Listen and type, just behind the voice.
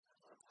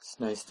It's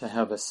nice to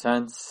have a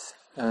sense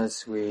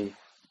as we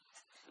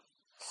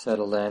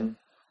settle in.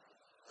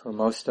 For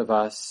most of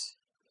us,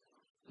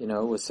 it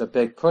was a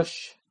big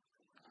push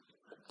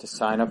to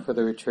sign up for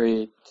the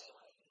retreat,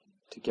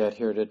 to get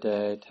here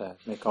today, to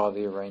make all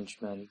the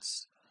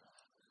arrangements,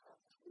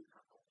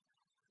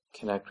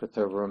 connect with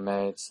their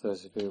roommates,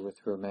 those of you with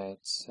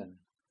roommates,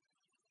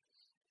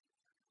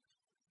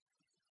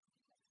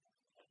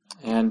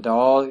 and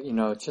all,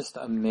 just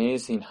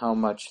amazing how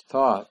much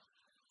thought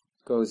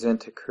goes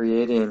into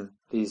creating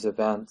these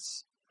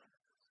events.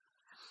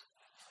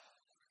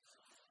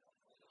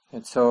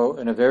 And so,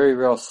 in a very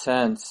real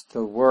sense,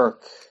 the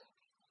work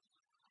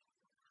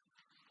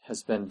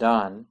has been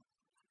done.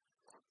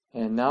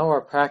 And now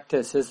our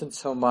practice isn't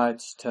so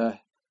much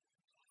to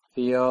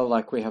feel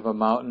like we have a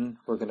mountain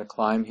we're going to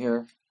climb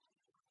here.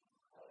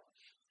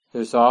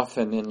 There's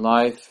often in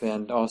life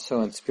and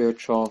also in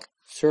spiritual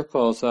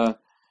circles a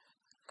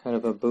kind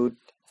of a boot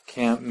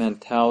camp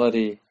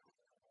mentality.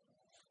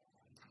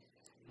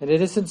 And it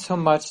isn't so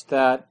much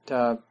that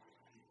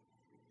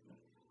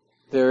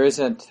there is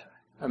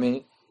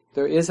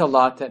a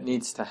lot that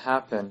needs to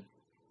happen,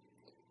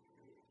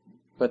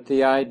 but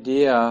the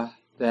idea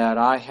that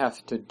I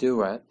have to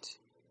do it,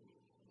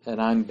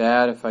 and I'm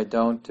bad if I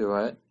don't do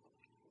it,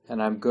 and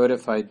I'm good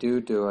if I do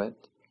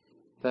it,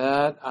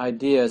 that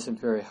idea isn't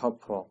very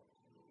helpful.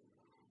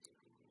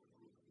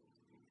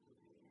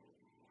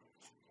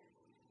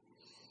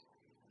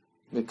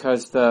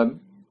 Because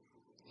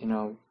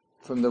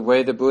from the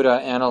way the Buddha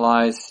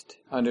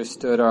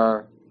understood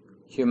our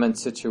human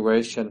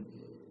situation,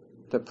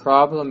 the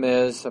problem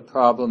is a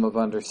problem of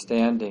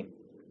understanding.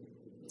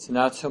 It's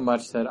not so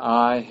much that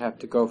I have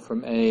to go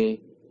from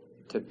A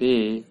to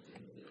B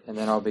and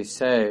then I'll be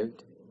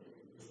saved,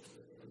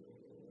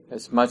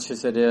 as much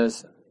as it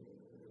is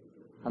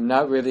I'm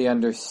not really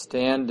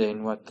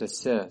understanding what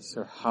this is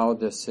or how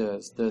this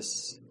is,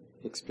 this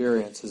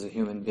experience as a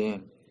human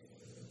being.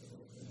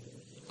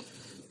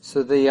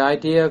 So the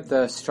idea of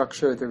the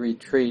structure of the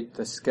retreat,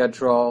 the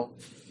schedule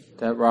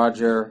that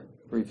Roger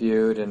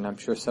reviewed, and I'm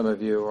sure some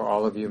of you or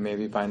all of you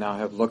maybe by now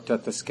have looked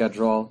at the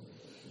schedule,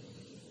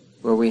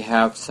 where we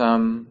have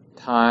some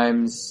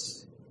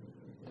times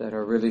that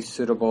are really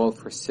suitable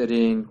for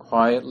sitting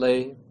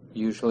quietly,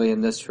 usually in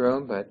this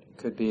room, but it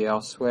could be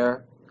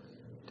elsewhere.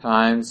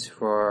 Times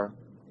for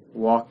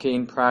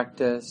walking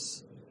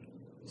practice,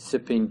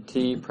 sipping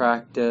tea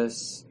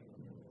practice,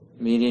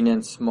 meeting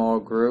in small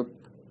group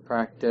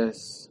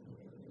practice,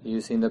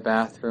 using the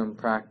bathroom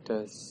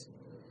practice.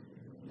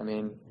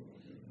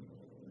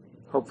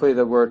 Hopefully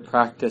the word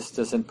practice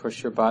doesn't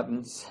push your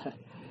buttons,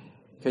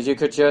 because you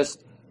could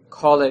just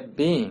call it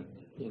being.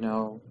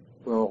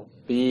 We'll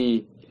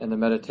be in the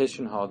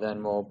meditation hall,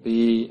 then we'll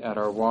be at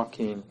our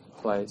walking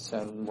place,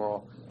 and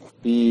we'll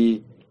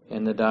be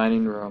in the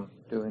dining room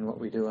doing what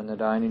we do in the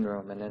dining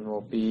room, and then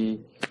we'll be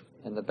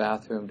in the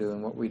bathroom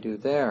doing what we do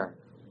there,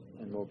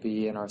 and we'll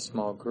be in our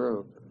small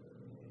group.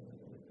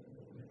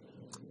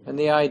 And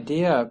the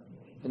idea,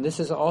 and this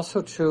is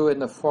also true in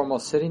the formal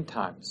sitting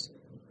times,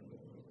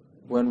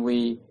 when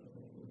we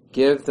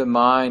give the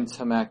mind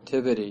some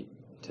activity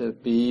to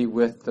be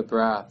with the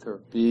breath,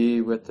 or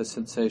be with the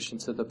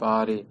sensations of the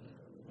body,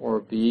 or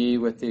be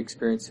with the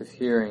experience of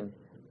hearing,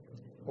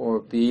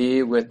 or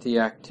be with the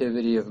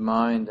activity of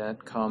mind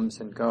that comes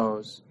and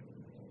goes.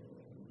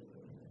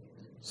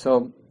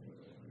 So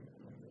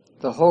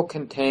the whole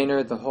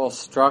container, the whole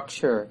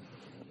structure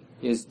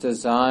is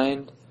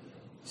designed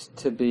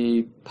to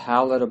be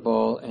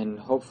palatable and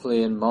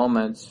hopefully in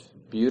moments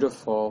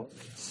beautiful,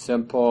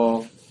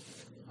 simple,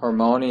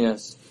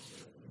 harmonious,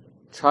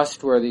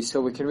 trustworthy, so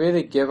we can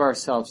really give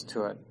ourselves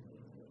to it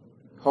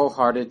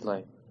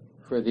wholeheartedly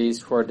for these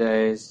 4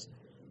 days.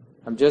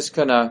 I'm just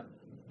going to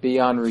be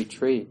on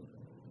retreat.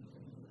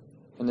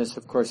 And this,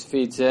 of course,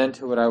 feeds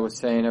into what I was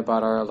saying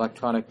about our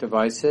electronic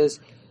devices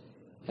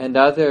and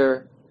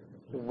other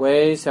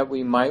ways that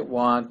we might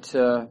want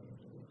to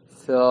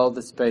fill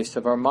the space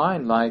of our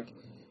mind. Like,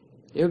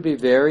 it would be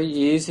very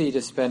easy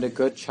to spend a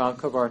good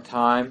chunk of our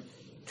time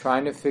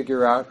trying to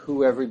figure out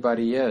who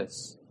everybody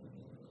is,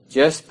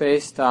 just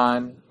based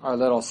on our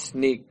little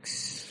sneak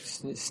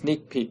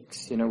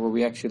peeks, where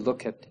we actually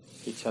look at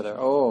each other.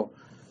 Oh,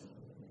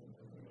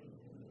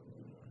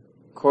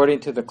 according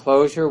to the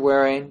clothes you're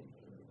wearing,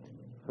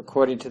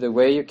 according to the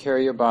way you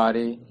carry your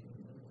body,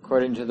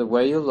 according to the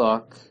way you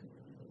look,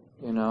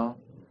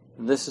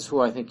 this is who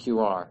I think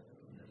you are.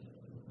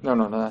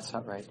 No, that's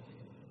not right.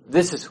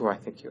 This is who I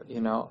think you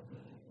are,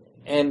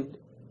 And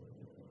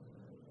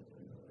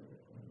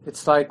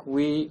it's like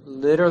we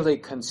literally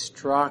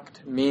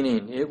construct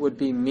meaning. It would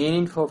be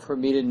meaningful for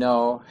me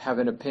to have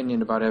an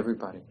opinion about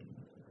everybody.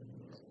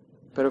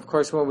 But of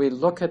course, when we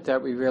look at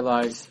that, we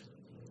realize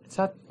it's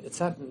not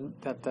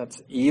that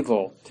that's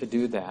evil to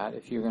do that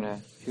if you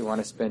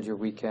want to spend your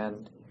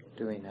weekend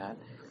doing that.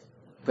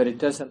 But it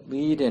doesn't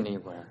lead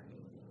anywhere,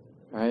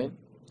 right?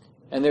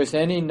 And there's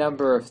any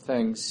number of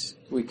things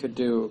we could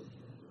do.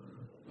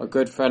 A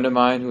good friend of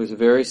mine who was a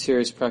very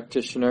serious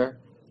practitioner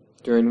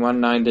during one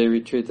 9-day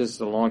retreat, this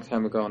is a long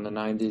time ago in the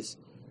 90s,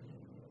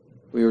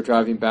 we were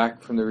driving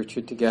back from the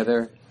retreat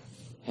together,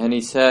 and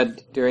he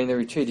said during the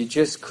retreat he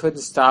just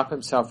couldn't stop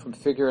himself from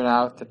figuring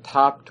out the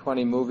top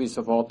 20 movies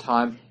of all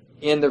time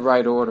in the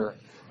right order.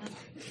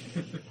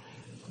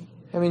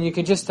 I mean, you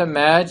can just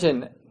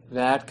imagine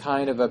that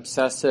kind of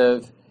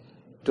obsessive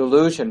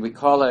delusion. We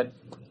call it,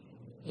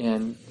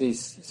 in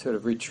these sort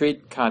of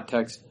retreat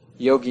contexts,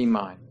 yogi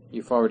mind.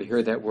 You've already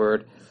heard that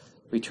word.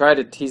 We try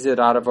to tease it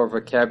out of our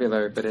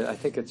vocabulary, but I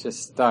think it's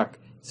just stuck.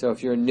 So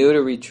if you're new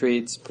to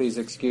retreats, please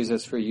excuse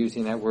us for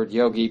using that word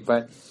yogi.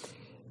 But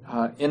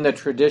in the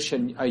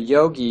tradition, a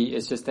yogi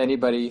is just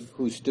anybody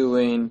who's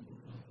doing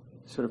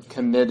sort of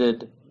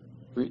committed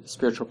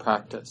spiritual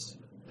practice.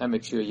 That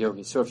makes you a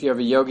yogi. So if you have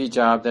a yogi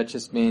job, that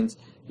just means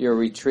you're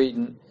a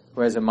retreatant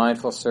who has a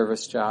mindful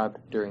service job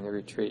during the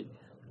retreat.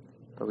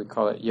 But we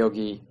call it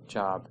yogi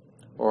job.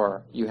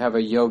 Or you have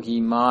a yogi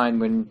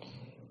mind when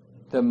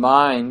the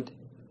mind,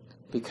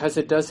 because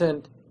it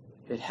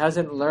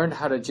hasn't learned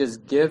how to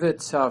just give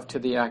itself to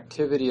the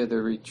activity of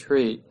the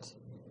retreat,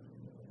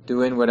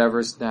 doing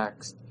whatever's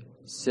next,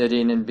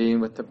 sitting and being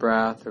with the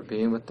breath, or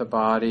being with the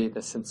body,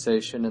 the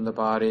sensation in the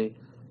body,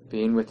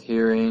 being with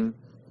hearing,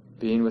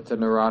 being with the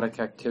neurotic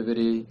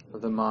activity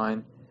of the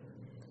mind.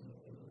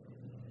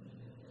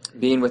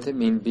 Being with it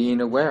means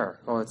being aware.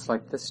 Oh, it's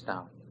like this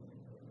now.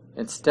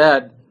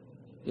 Instead,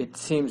 it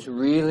seems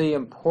really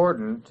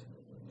important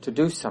to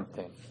do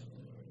something.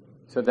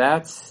 So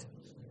that's,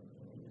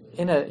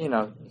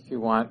 if you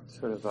want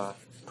sort of a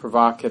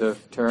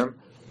provocative term,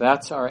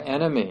 that's our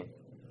enemy.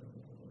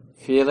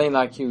 Feeling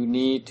like you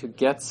need to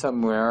get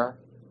somewhere,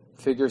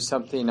 figure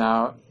something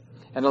out.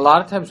 And a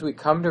lot of times we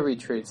come to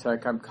retreats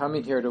like, I'm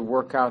coming here to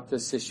work out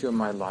this issue in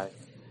my life.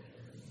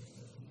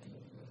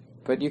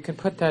 But you can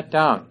put that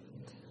down.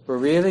 We're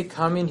really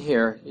coming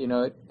here,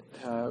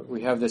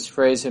 we have this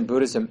phrase in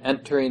Buddhism,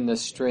 entering the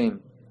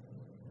stream.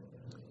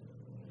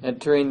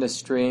 Entering the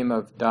stream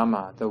of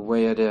Dhamma, the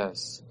way it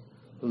is.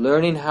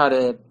 Learning how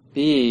to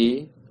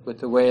be with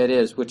the way it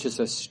is, which is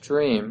a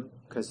stream,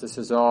 because this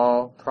is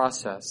all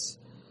process,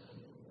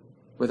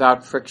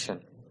 without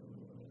friction.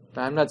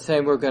 Now, I'm not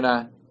saying we're going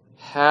to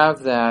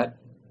have that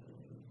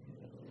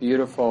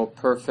beautiful,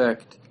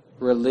 perfect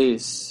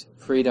release,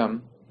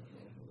 freedom,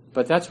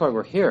 but that's why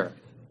we're here.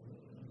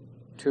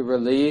 To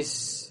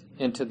release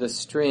into the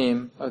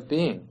stream of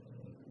being.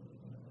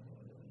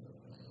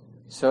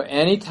 So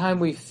anytime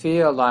we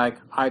feel like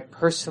I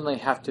personally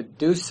have to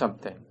do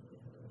something,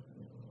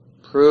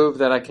 prove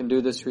that I can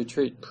do this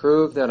retreat,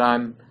 prove that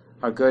I'm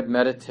a good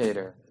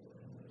meditator,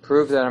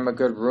 prove that I'm a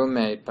good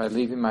roommate by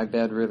leaving my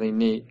bed really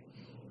neat,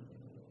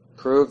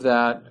 prove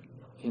that,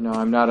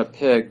 I'm not a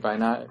pig by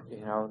not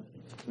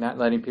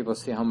letting people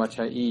see how much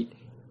I eat,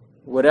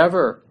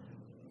 whatever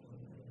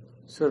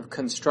sort of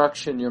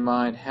construction your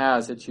mind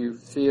has that you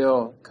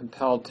feel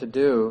compelled to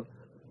do,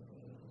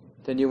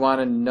 then you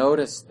want to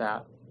notice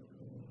that.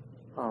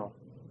 Oh,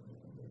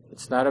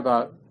 it's not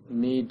about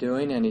me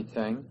doing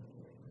anything.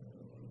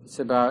 It's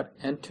about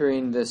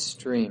entering this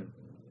stream.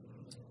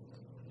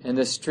 And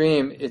the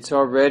stream, it's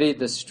already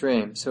the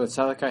stream. So it's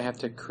not like I have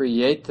to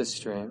create the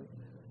stream.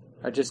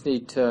 I just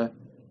need to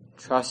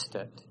trust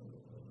it.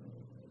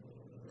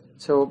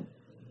 So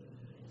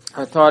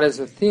our thought as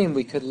a theme,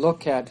 we could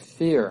look at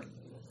fear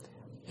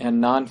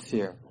and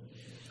non-fear.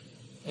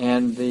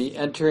 And the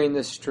entering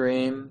the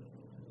stream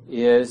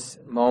is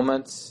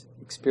moments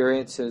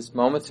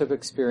of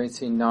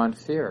experiencing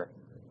non-fear,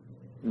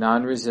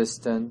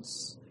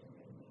 non-resistance,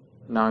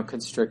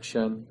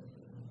 non-constriction,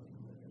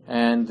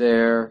 and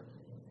there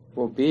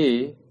will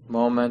be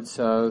moments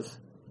of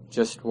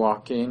just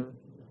walking,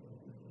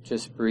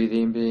 just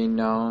breathing being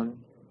known,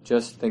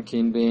 just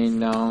thinking being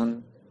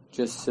known,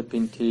 just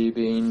sipping tea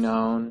being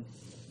known,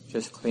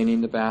 just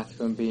cleaning the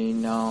bathroom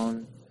being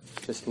known,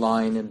 just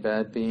lying in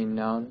bed being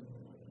known.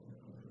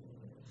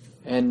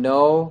 And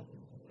no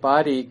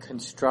body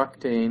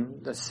constructing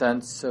the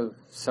sense of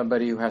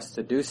somebody who has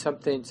to do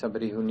something,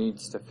 somebody who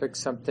needs to fix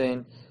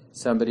something,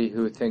 somebody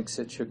who thinks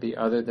it should be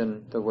other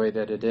than the way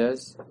that it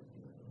is,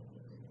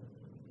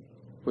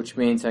 which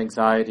means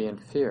anxiety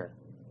and fear.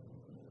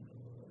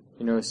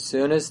 As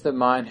soon as the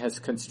mind has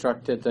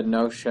constructed the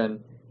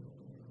notion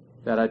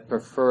that I'd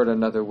prefer it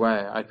another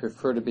way, I'd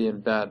prefer to be in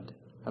bed,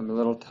 I'm a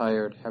little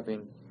tired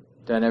having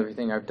done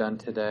everything I've done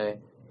today,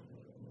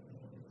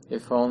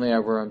 if only I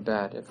were in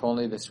bed, if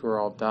only this were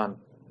all done.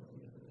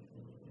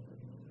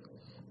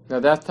 Now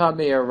that thought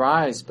may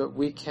arise, but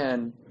we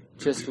can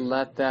just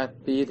let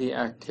that be the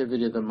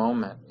activity of the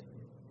moment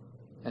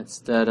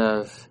instead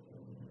of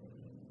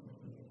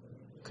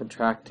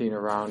contracting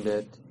around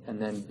it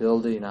and then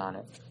building on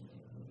it.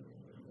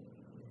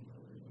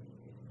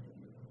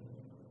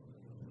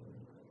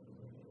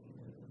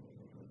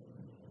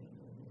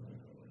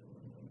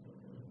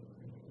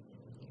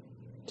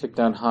 Thich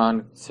Nhat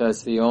Hanh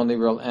says the only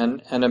real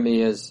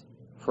enemy is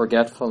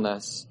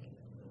forgetfulness,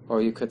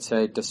 or you could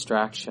say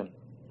distraction.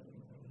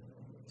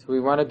 So we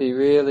want to be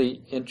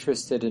really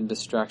interested in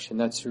distraction.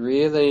 That's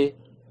really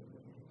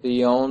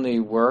the only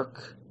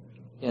work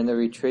in the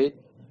retreat,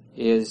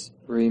 is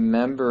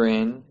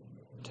remembering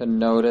to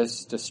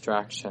notice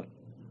distraction.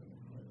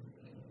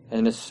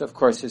 And of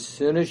course, as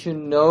soon as you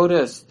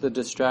notice the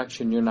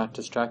distraction, you're not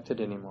distracted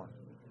anymore.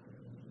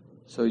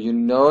 So you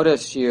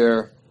notice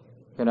you're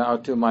going to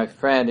outdo my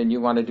friend and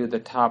you want to do the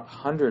top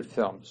 100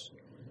 films,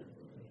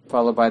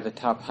 followed by the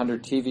top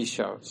 100 TV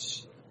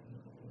shows,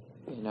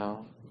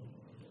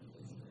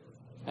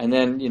 And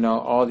then,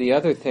 all the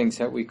other things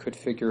that we could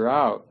figure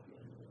out,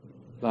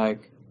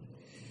 like,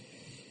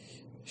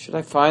 should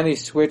I finally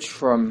switch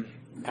from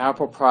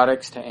Apple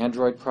products to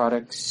Android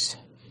products?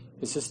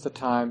 Is this the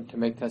time to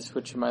make that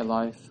switch in my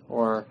life?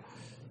 Or,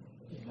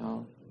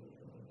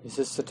 is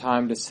this the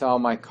time to sell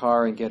my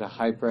car and get a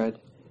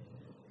hybrid?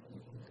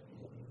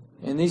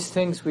 And these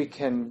things we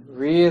can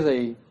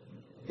really,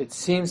 it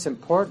seems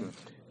important.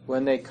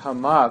 When they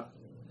come up,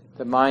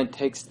 the mind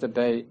takes the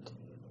bait.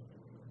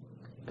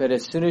 But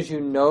as soon as you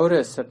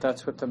notice that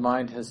that's what the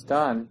mind has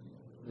done,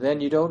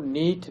 then you don't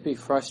need to be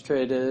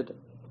frustrated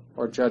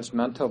or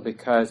judgmental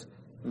because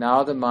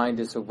now the mind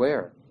is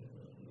aware.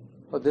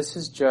 Well, this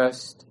is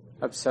just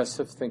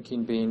obsessive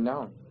thinking being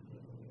known.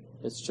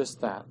 It's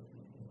just that.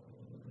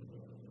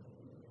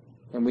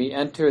 And we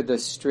enter the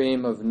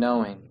stream of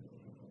knowing,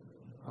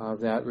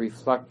 that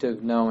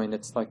reflective knowing.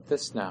 It's like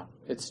this now.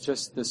 It's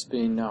just this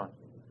being known.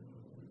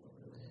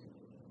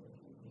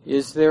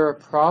 Is there a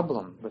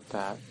problem with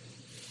that?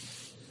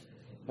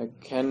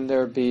 Can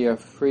there be a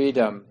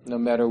freedom, no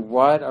matter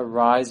what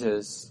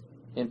arises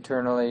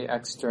internally,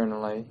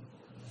 externally?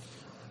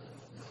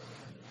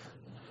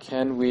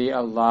 Can we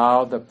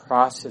allow the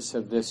process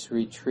of this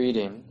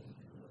retreating,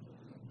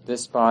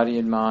 this body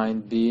and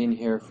mind being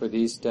here for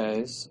these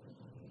days,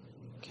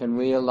 can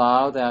we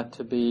allow that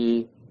to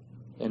be,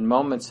 in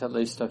moments at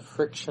least, a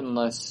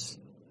frictionless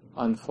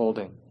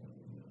unfolding?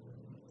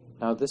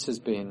 Now this is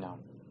being known.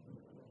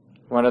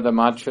 One of the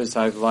mantras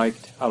I've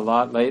liked a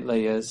lot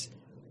lately is,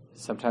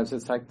 sometimes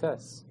it's like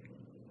this.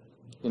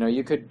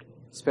 You could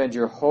spend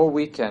your whole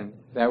weekend,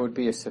 that would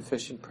be a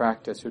sufficient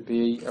practice, would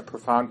be a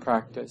profound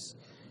practice,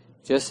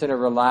 just in a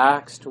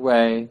relaxed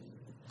way,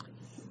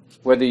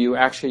 whether you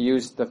actually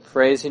use the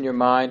phrase in your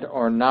mind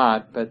or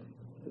not, but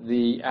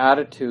the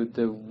attitude,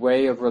 the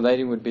way of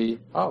relating would be,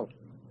 oh,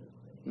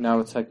 now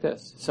it's like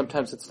this.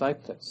 Sometimes it's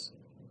like this.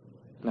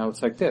 Now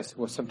it's like this.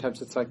 Well,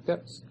 sometimes it's like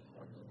this.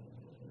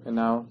 And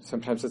now,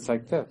 sometimes it's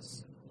like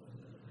this.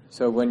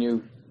 So when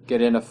you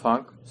get in a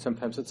funk,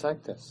 sometimes it's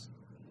like this.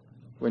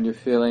 When you're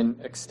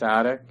feeling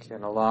ecstatic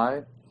and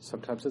alive,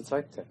 sometimes it's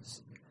like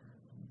this.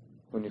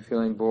 When you're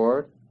feeling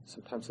bored,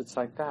 sometimes it's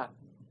like that.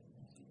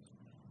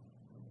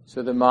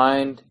 So the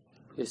mind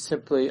is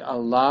simply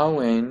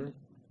allowing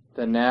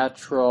the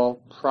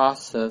natural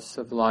process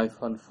of life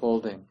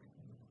unfolding.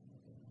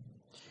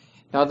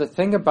 Now the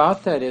thing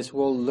about that is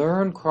we'll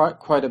learn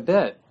quite a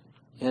bit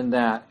in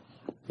that.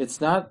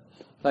 It's not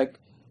like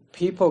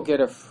people get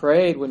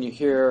afraid when you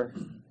hear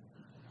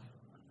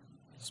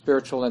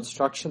spiritual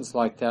instructions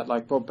like that,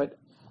 like, well, but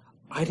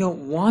I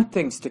don't want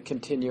things to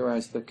continue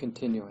as they're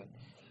continuing.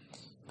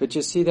 But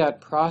you see that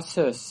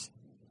process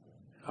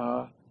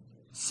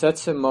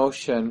sets in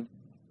motion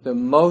the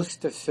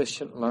most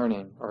efficient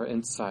learning or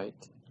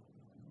insight.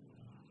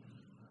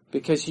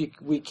 Because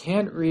we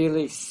can't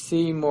really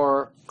see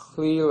more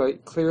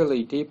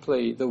clearly,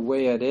 deeply the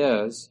way it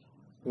is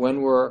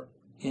when we're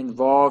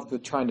involved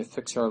with trying to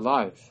fix our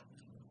life.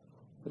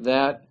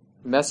 That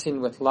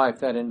messing with life,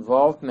 that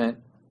involvement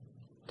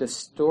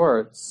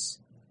distorts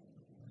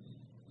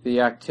the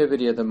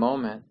activity of the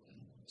moment,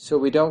 so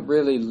we don't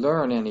really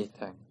learn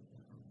anything.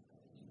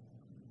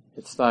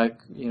 It's like,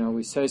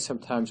 we say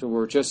sometimes, well,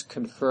 we're just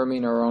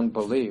confirming our own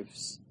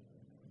beliefs.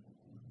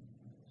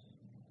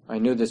 I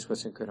knew this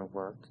wasn't going to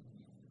work.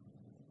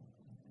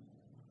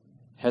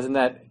 Hasn't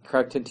that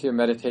crept into your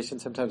meditation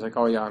sometimes? Like,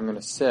 oh yeah, I'm going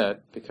to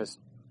sit because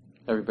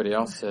everybody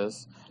else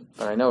is,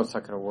 but I know it's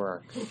not going to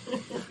work.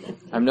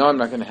 I know I'm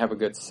not going to have a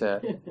good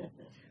sit.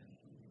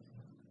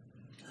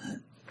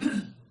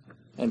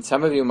 And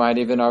some of you might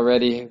even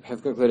already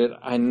have concluded,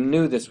 I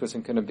knew this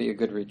wasn't going to be a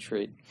good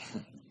retreat.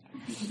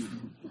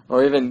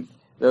 Or even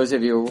those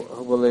of you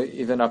who will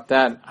even up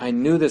that, I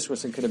knew this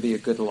wasn't going to be a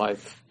good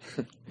life.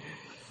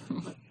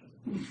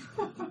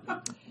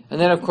 And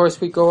then, of course,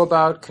 we go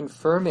about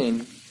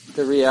confirming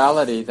the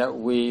reality that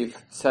we've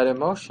set in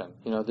motion.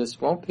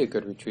 This won't be a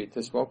good retreat,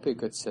 this won't be a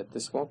good sit,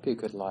 this won't be a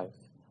good life.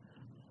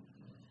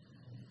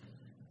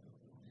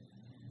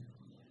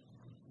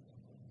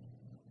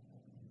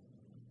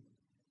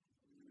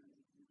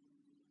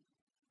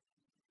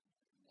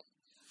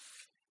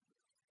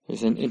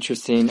 There's an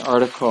interesting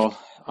article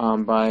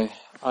by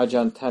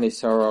Ajahn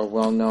Thanisaro, a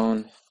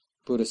well-known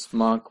Buddhist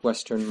monk,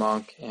 Western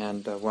monk,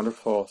 and a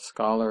wonderful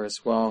scholar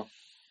as well,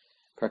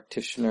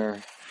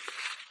 practitioner,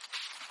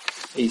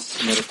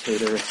 ace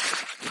meditator,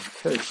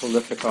 very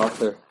prolific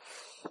author.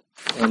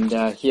 And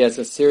he has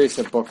a series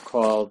of books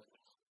called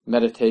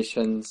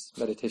Meditations,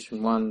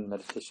 Meditation 1,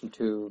 Meditation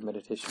 2,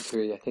 Meditation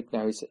 3. I think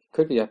now it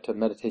could be up to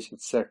Meditation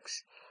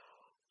 6.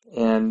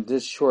 And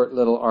these short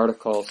little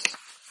articles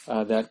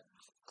that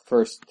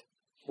first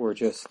were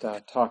just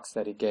talks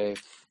that he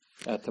gave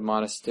at the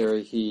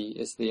monastery he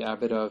is the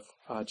abbot of,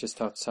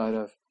 just outside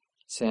of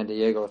San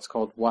Diego, it's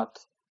called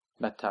Wat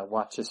Metta.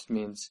 Wat just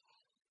means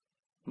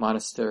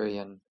monastery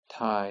in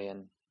Thai,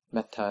 and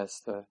metta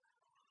is the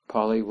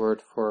Pali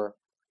word for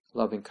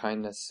loving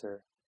kindness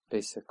or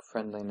basic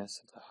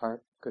friendliness of the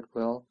heart,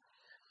 goodwill.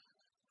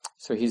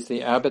 So he's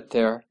the abbot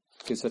there,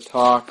 gives a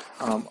talk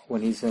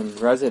when he's in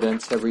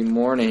residence every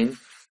morning,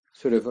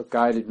 sort of a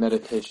guided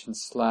meditation /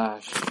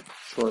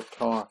 short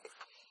talk.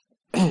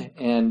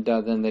 And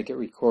then they get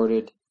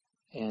recorded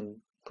and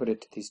put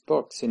it to these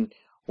books. And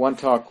one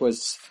talk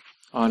was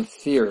on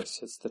fears,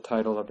 it's the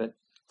title of it.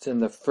 It's in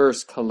the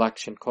first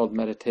collection called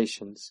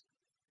Meditations.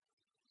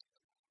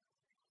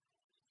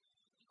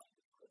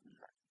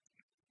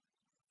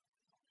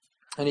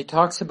 And he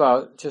talks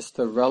about just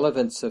the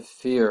relevance of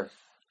fear,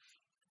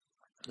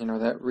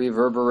 that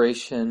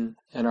reverberation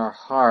in our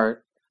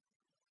heart,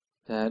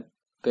 that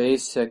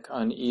basic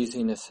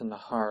uneasiness in the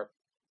heart.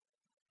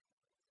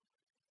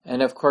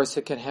 And of course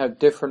it can have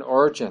different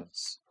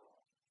origins.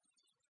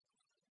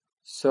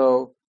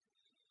 So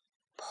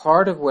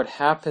part of what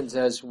happens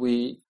as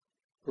we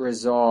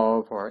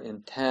resolve or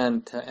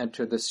intend to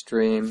enter the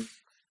stream,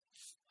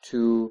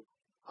 to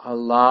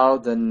allow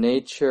the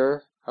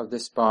nature of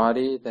this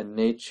body, the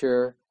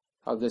nature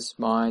of this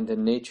mind, the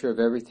nature of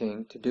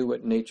everything to do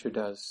what nature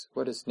does.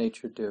 What does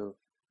nature do?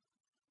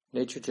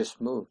 Nature just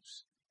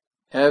moves.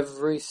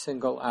 Every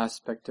single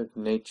aspect of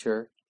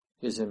nature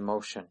is in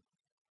motion.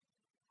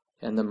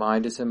 And the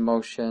mind is in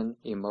motion,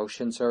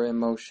 emotions are in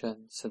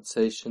motion,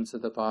 sensations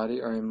of the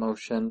body are in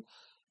motion,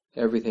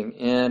 everything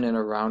in and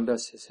around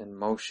us is in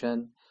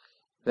motion.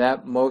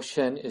 That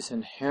motion is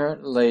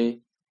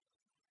inherently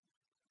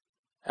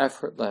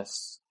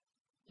effortless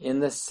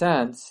in the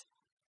sense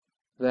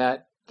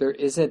that there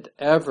isn't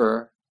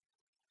ever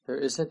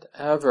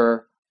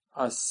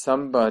a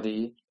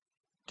somebody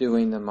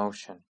doing the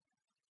motion.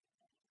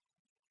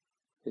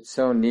 It's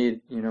so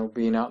neat,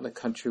 being out in the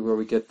country where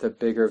we get the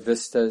bigger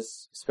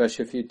vistas,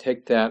 especially if you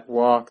take that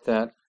walk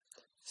that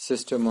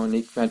Sister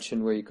Monique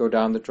mentioned where you go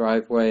down the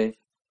driveway,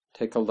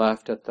 take a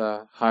left at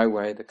the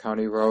highway, the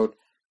county road,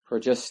 for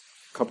just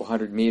a couple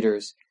 100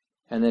 meters,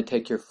 and then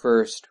take your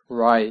first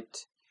right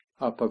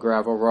up a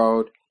gravel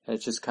road, and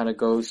it just kind of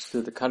goes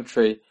through the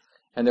country.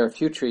 And there are a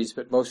few trees,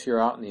 but most of you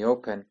are out in the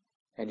open,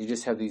 and you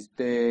just have these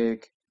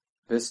big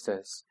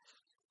vistas.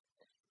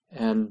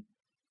 And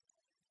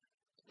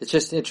it's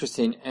just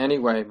interesting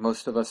anyway,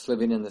 most of us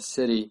living in the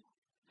city,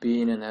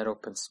 being in that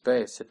open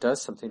space, it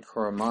does something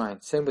for our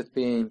mind. Same with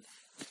being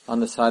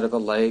on the side of a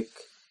lake.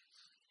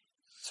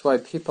 That's why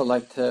people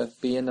like to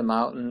be in the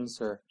mountains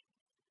or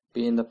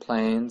be in the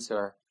plains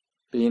or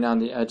being on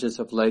the edges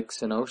of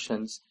lakes and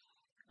oceans,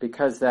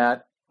 because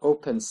that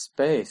open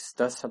space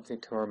does something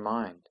to our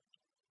mind,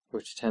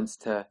 which tends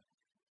to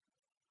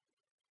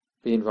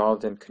be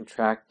involved in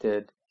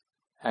contracted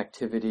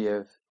activity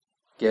of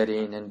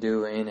getting and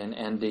doing and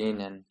ending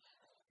and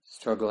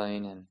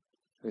struggling and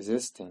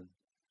resisting.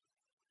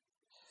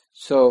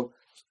 So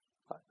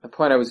the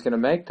point I was going to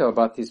make though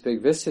about these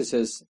big vistas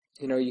is,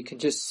 you can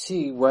just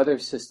see weather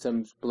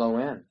systems blow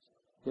in.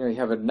 You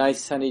have a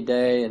nice sunny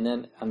day and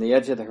then on the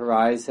edge of the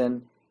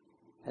horizon,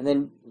 and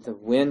then the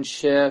wind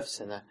shifts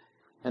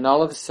and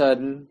all of a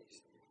sudden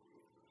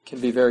it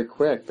can be very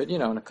quick, but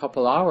in a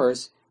couple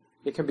hours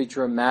it can be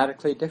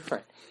dramatically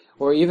different.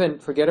 Or even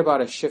forget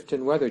about a shift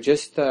in weather,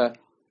 just the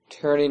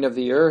turning of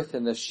the earth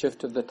and the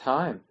shift of the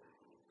time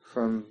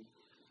from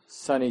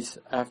sunny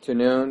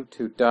afternoon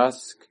to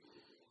dusk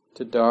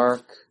to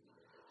dark,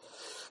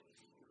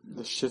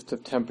 the shift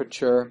of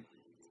temperature.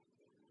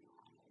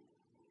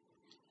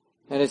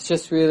 And it's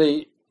just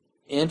really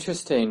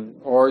interesting.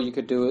 Or you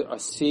could do a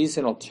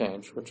seasonal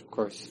change, which of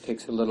course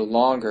takes a little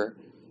longer,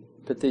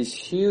 but these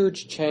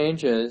huge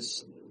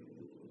changes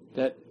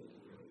that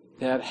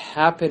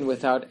happen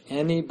without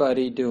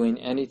anybody doing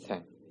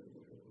anything.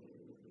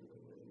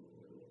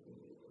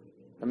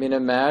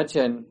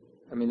 Imagine,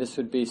 this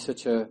would be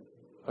such a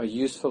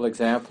useful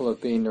example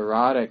of being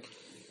neurotic.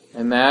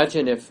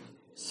 Imagine if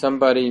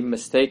somebody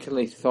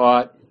mistakenly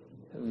thought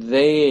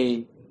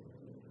they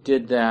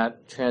did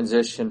that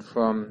transition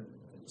from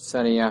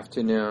sunny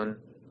afternoon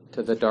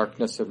to the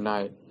darkness of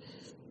night.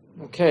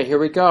 Okay, here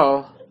we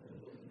go.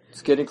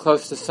 It's getting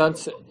close to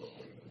sunset.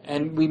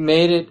 And we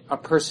made it a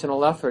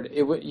personal effort.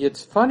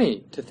 It's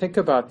funny to think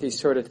about these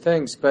sort of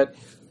things, but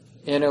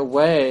in a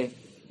way,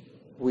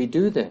 we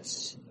do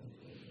this.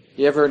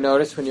 You ever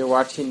notice when you're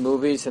watching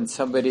movies and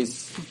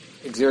somebody's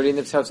exerting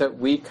themselves that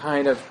we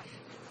kind of,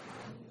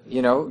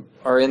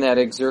 are in that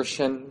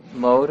exertion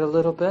mode a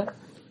little bit?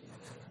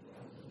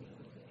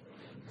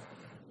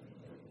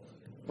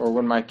 Or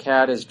when my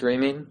cat is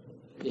dreaming,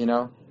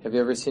 have you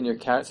ever seen your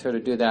cat sort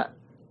of do that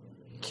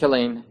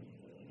killing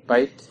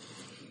bite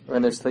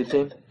when they're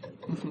sleeping?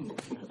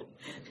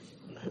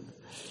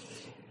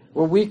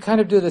 Well, we kind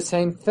of do the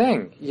same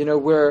thing,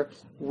 where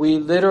we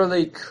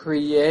literally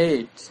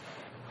create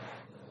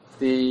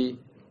the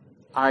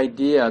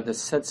idea, the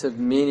sense of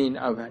meaning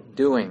of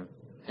doing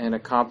and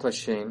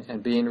accomplishing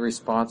and being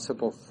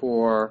responsible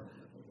for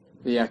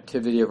the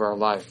activity of our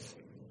life,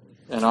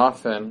 and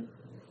often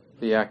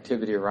the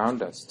activity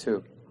around us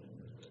too.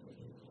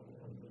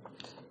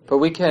 But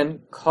we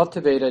can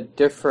cultivate a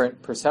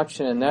different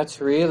perception, and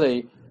that's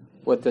really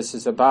what this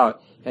is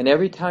about. And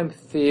every time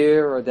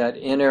fear or that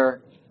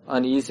inner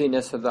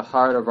uneasiness of the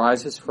heart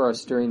arises for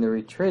us during the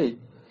retreat,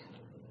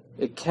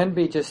 it can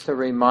be just a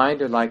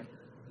reminder like,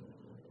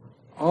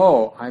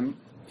 oh, I'm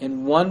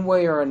in one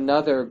way or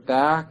another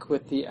back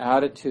with the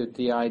attitude,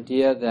 the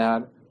idea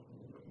that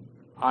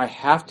I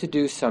have to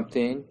do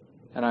something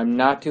and I'm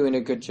not doing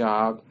a good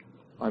job,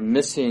 I'm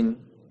missing,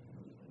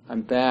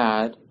 I'm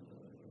bad,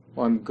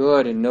 or I'm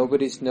good and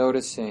nobody's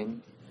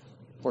noticing,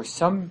 or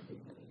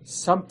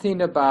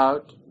something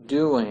about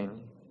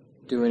doing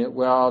it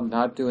well,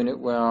 not doing it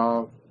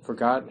well,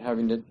 forgot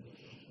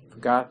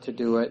to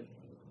do it.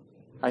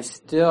 I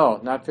still,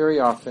 not very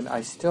often,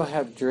 I still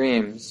have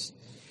dreams.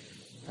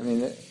 I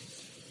mean,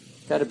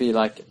 it's got to be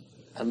like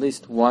at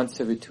least once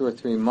every 2 or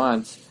 3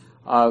 months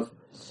of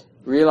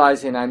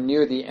realizing I'm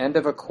near the end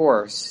of a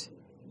course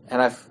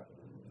and I've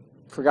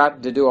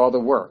forgotten to do all the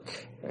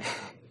work.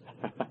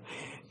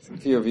 A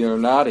few of you are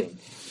nodding,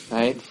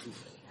 right?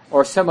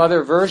 Or some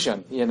other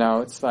version,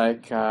 it's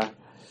like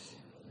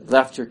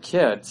left your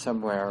kid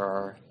somewhere,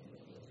 or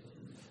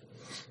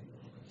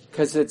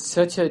because it's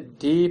such a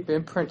deep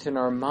imprint in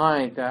our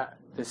mind, that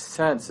this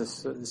sense,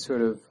 this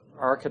sort of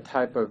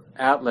archetype of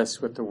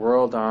Atlas with the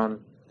world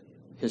on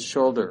his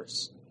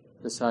shoulders,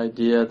 this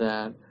idea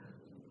that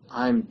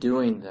I'm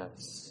doing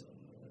this.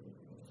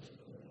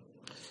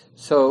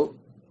 So,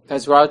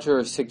 as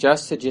Roger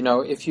suggested,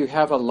 if you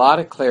have a lot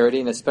of clarity,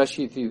 and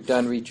especially if you've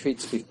done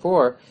retreats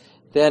before,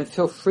 then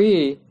feel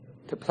free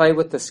to play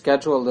with the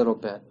schedule a little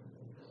bit.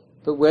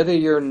 But whether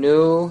you're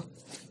new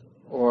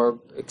or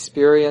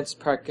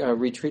experienced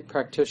retreat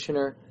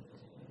practitioner,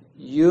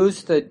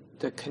 use the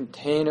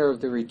container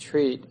of the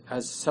retreat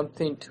as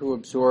something to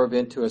absorb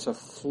into, as a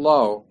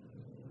flow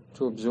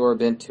to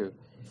absorb into.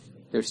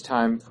 There's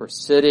time for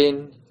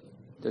sitting,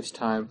 there's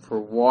time for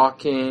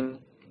walking,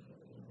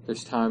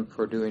 there's time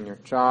for doing your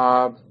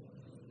job,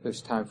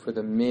 there's time for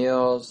the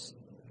meals,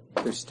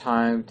 there's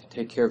time to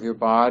take care of your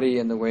body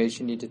in the ways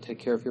you need to take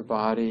care of your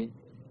body.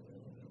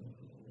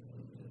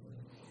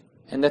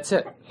 And that's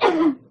it,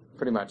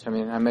 pretty much. I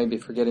mean, I may be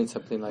forgetting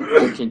something like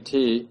drinking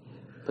tea,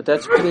 but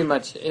that's pretty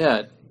much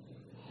it.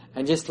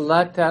 And just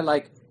let that,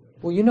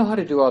 you know how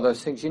to do all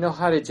those things. You know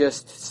how to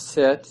just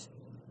sit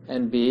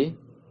and be,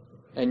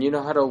 and you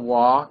know how to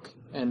walk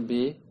and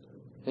be,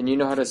 and you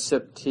know how to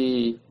sip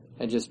tea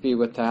and just be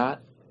with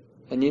that,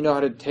 and you know how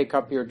to take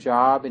up your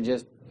job and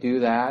just do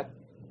that,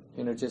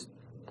 just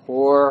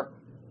pour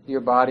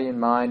your body and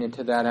mind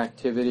into that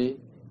activity,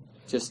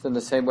 just in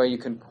the same way you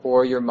can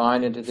pour your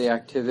mind into the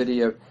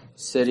activity of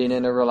sitting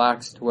in a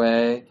relaxed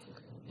way.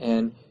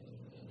 And,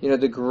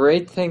 the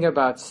great thing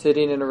about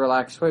sitting in a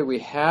relaxed way, we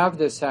have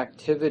this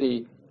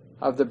activity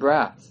of the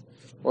breath,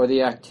 or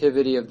the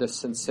activity of the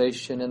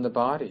sensation in the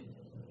body,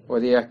 or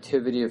the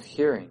activity of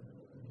hearing.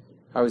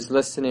 I was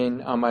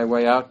listening on my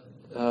way out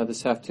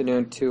this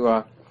afternoon to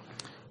a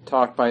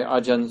talk by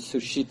Ajahn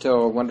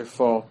Sushito, a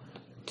wonderful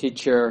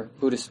teacher,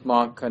 Buddhist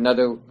monk,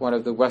 another one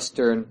of the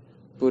Western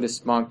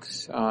Buddhist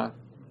monks.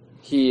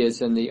 He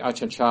is in the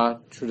Ajahn Chah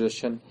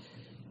tradition,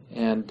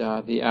 and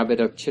the abbot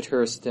of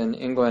Chithurst in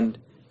England.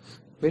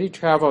 But he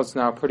travels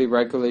now pretty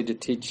regularly to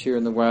teach here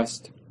in the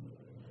West.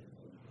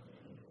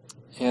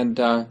 And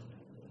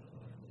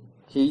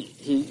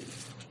he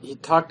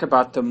talked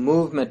about the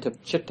movement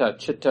of chitta.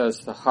 Chitta is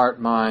the heart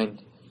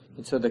mind.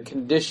 And so the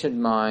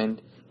conditioned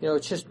mind,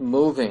 it's just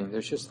moving.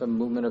 There's just the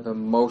movement of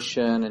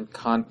emotion and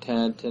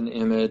content and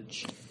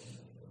image.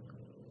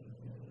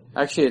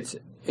 Actually,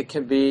 it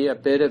can be a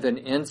bit of an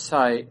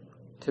insight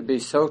to be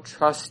so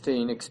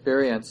trusting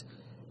experience,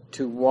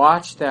 to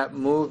watch that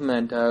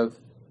movement of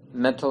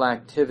mental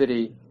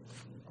activity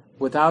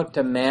without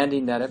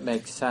demanding that it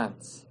makes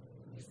sense.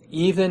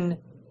 Even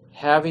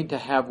having to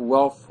have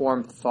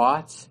well-formed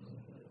thoughts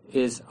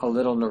is a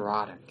little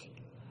neurotic.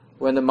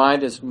 When the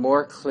mind is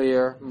more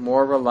clear,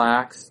 more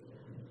relaxed,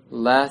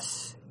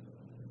 less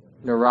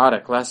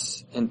neurotic,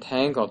 less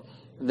entangled,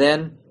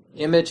 then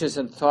images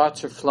and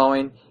thoughts are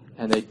flowing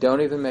and they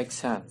don't even make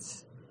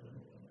sense.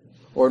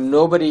 Or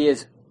nobody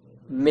is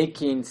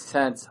making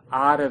sense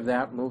out of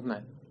that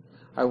movement.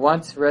 I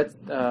once read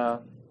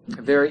a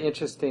very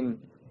interesting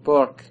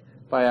book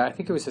by, I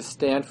think it was a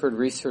Stanford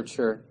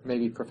researcher,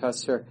 maybe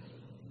professor,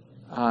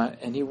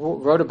 and he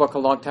wrote a book a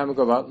long time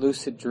ago about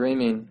lucid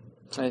dreaming.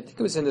 And I think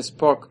it was in this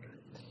book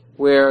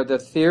where the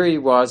theory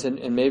was,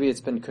 and maybe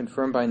it's been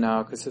confirmed by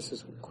now, because this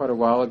was quite a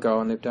while ago,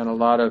 and they've done a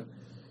lot of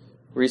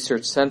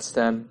research since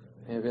then.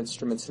 They have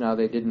instruments now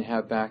they didn't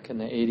have back in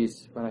the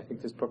 80s when I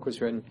think this book was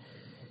written.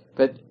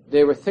 But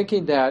they were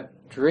thinking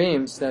that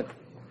dreams, that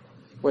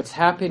what's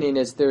happening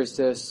is there's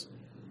this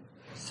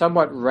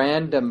somewhat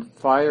random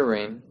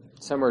firing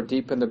somewhere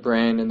deep in the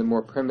brain, in the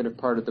more primitive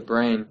part of the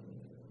brain,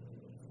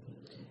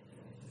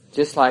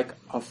 just like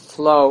a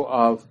flow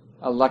of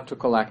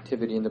electrical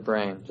activity in the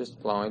brain, just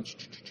flowing.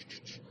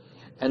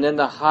 And then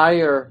the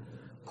higher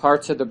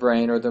parts of the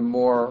brain, or the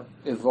more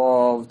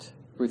evolved,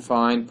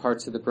 refined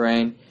parts of the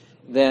brain,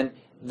 then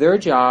their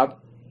job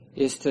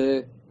is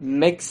to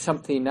make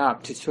something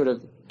up, to sort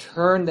of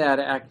turn that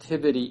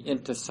activity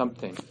into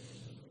something.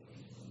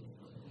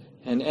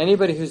 And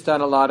anybody who's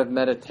done a lot of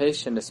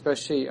meditation,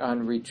 especially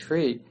on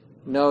retreat,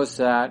 knows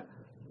that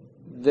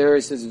there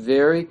is this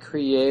very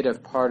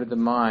creative part of the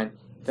mind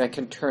that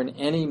can turn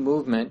any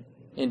movement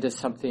into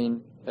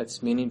something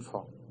that's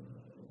meaningful.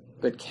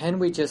 But can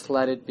we just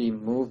let it be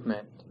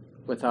movement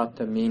without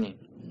the meaning?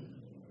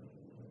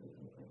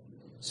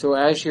 So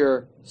as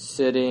you're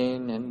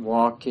sitting and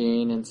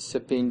walking and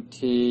sipping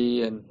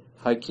tea and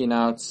hiking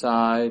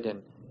outside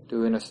and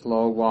doing a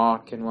slow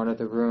walk in one of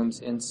the rooms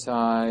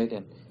inside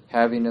and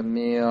having a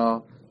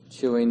meal,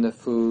 chewing the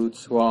food,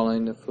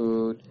 swallowing the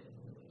food,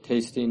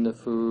 tasting the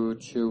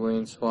food,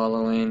 chewing,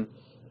 swallowing,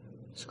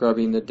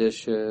 scrubbing the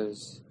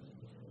dishes,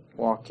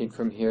 walking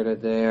from here to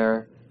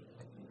there.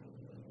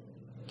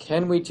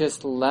 Can we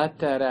just let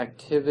that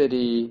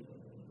activity,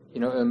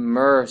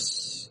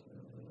 immerse,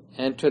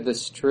 enter the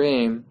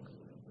stream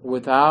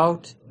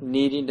without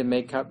needing to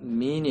make up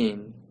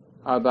meaning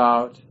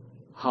about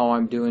how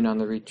I'm doing on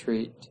the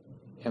retreat?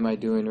 Am I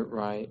doing it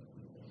right?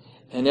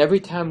 And every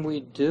time we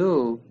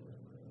do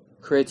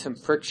create some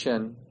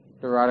friction,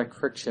 neurotic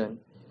friction,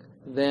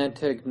 then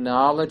to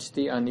acknowledge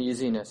the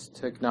uneasiness,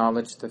 to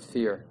acknowledge the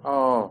fear.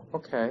 Oh,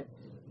 okay.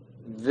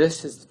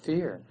 This is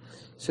fear.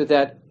 So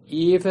that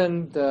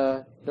even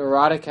the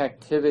neurotic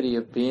activity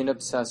of being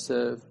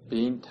obsessive,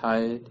 being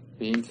tight,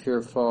 being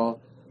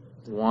fearful,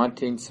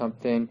 wanting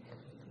something,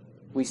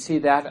 we see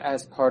that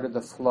as part of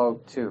the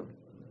flow too.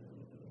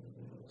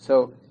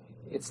 So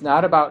it's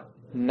not about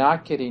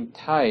not getting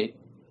tight,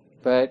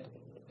 but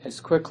as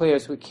quickly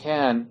as we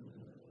can,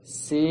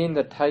 seeing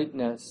the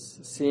tightness,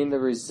 seeing the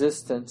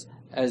resistance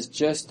as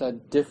just a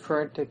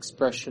different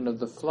expression of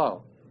the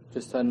flow,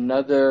 just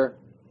another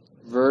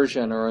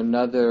version or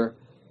another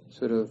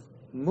sort of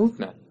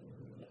movement.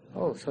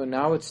 Oh, so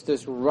now it's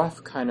this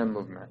rough kind of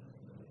movement,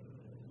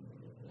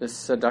 this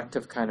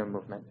seductive kind of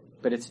movement,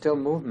 but it's still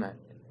movement.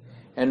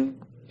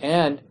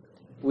 And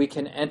we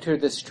can enter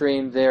the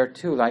stream there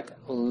too, like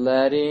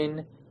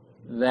letting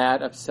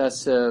that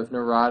obsessive,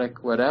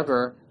 neurotic,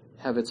 whatever,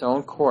 have its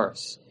own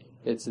course.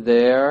 It's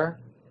there.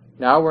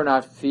 Now we're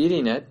not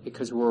feeding it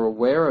because we're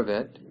aware of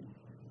it.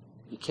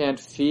 You can't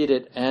feed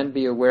it and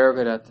be aware of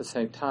it at the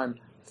same time.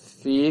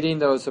 Feeding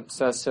those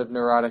obsessive,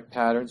 neurotic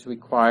patterns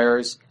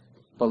requires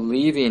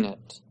believing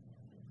it,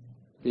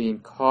 being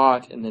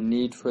caught in the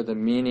need for the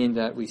meaning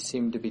that we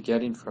seem to be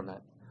getting from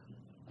it.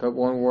 But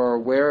when we're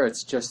aware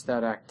it's just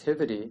that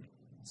activity,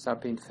 it's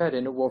not being fed,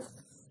 and it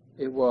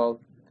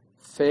will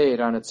fade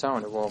on its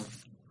own. It will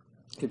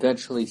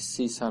eventually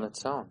cease on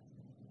its own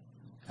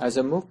as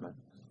a movement.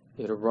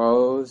 It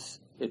arose,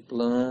 it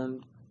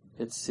bloomed,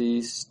 it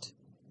ceased,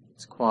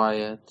 it's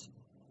quiet.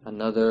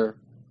 Another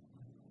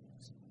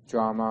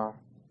drama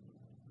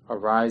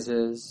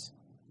arises,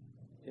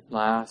 it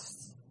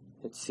lasts,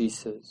 it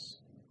ceases.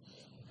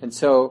 And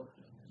so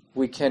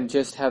we can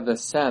just have the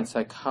sense,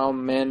 like how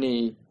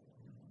many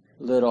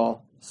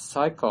little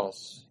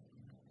cycles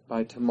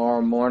by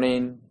tomorrow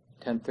morning,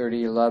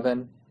 10:30,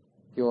 11,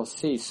 you will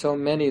see so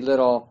many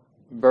little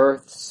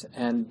births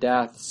and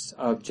deaths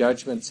of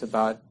judgments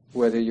about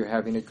whether you're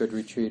having a good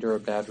retreat or a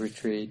bad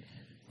retreat,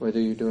 whether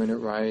you're doing it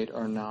right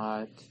or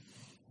not,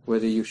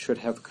 whether you should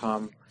have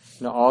come.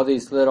 All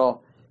these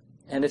little,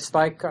 and it's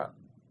like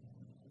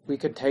we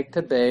could take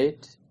the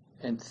bait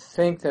and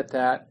think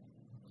that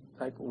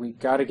like we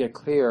got to get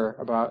clear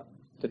about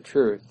the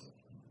truth.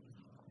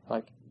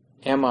 Like,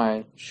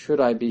 should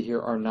I be here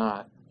or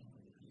not?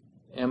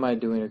 Am I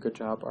doing a good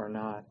job or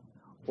not?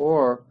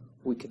 Or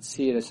we could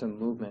see it as a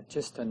movement,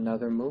 just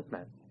another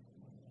movement.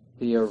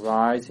 The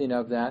arising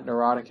of that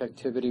neurotic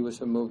activity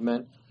was a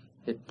movement.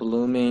 It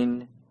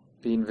blooming,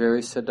 being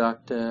very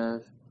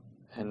seductive,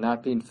 and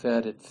not being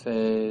fed, it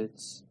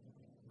fades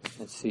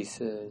and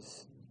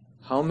ceases.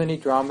 How many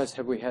dramas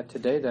have we had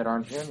today that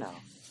aren't here now?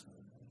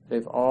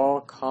 They've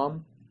all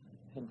come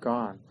and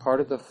gone.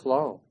 Part of the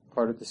flow,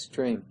 part of the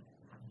stream.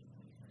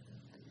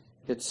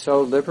 It's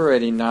so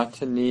liberating not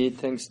to need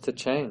things to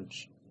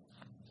change.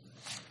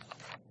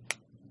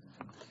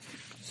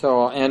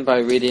 So I'll end by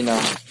reading a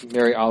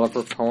Mary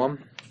Oliver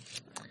poem,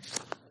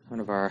 one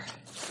of our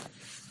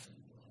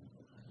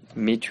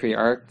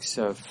matriarchs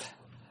of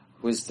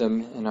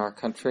wisdom in our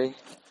country.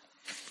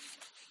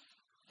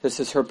 This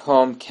is her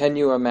poem, Can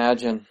You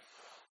Imagine?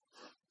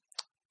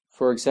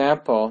 For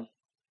example,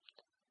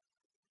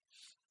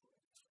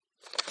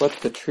 what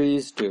the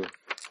trees do.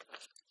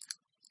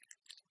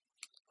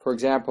 For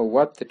example,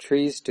 what the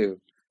trees do,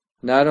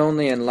 not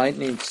only in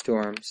lightning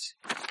storms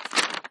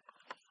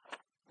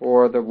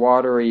or the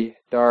watery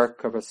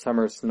dark of a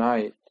summer's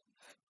night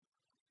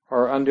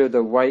or under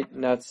the white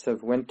nets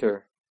of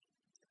winter,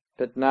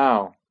 but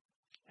now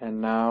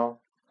and now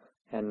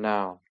and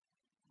now,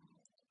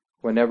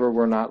 whenever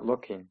we're not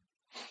looking.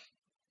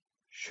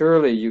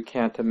 Surely you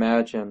can't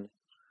imagine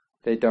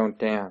they don't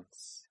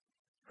dance,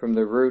 from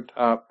the root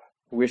up,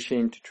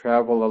 wishing to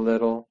travel a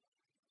little,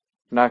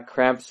 not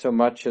cramped so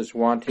much as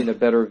wanting a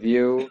better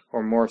view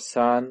or more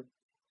sun,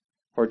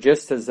 or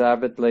just as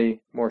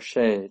avidly more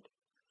shade.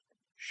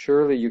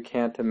 surely you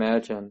can't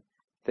imagine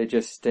they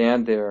just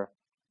stand there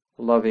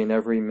loving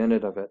every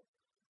minute of it.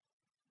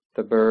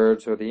 The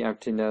birds or the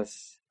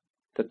emptiness,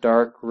 the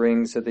dark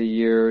rings of the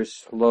years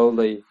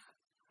slowly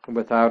and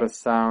without a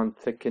sound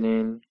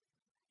thickening,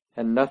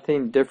 and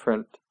nothing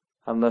different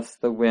unless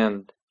the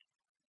wind.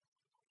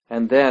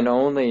 And then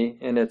only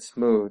in its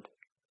mood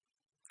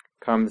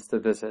comes the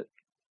visit.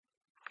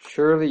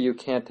 Surely you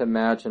can't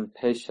imagine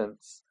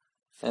patience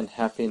and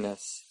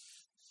happiness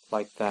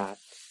like that.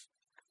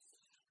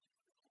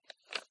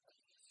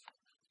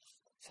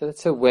 So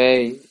that's a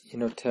way,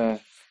 to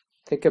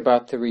think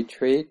about the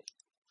retreat.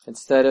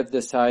 Instead of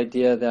this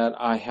idea that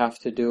I have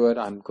to do it,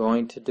 I'm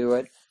going to do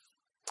it,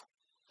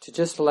 to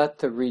just let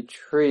the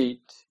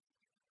retreat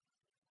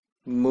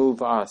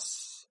move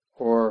us,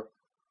 or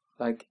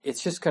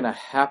it's just going to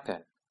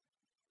happen.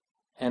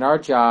 And our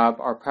job,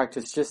 our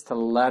practice, is just to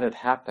let it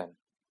happen.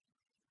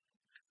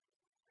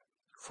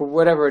 For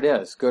whatever it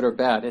is, good or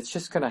bad, it's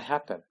just going to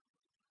happen.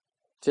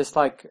 Just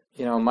like,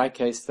 in my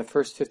case, the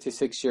first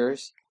 56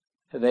 years,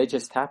 they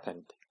just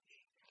happened.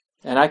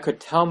 And I could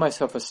tell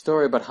myself a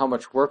story about how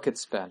much work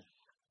it's been.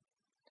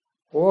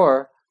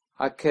 Or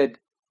I could,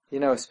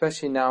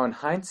 especially now in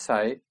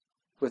hindsight,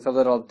 with a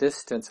little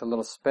distance, a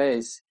little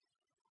space,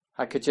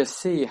 I could just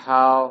see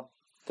how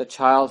the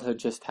childhood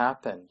just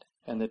happened,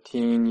 and the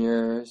teen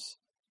years,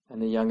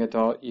 and the young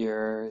adult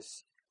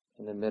years,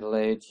 and the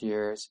middle-aged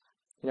years.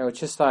 It's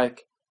just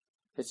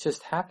it's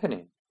just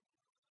happening.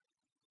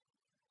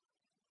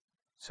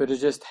 So to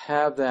just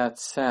have that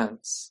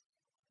sense,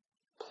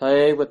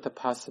 play with the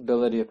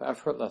possibility of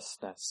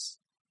effortlessness,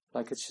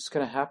 like it's just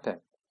going to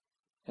happen.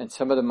 And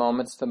some of the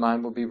moments the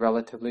mind will be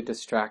relatively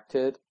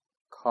distracted,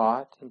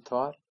 caught in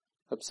thought,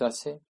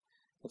 obsessing.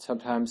 And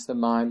sometimes the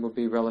mind will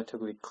be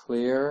relatively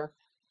clear,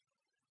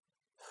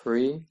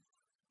 free.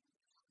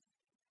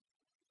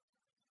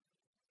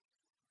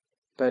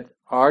 But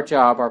our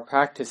job, our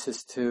practice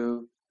is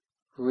to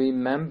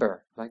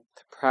remember, to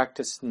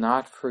practice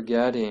not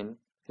forgetting.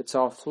 It's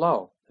all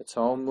flow. It's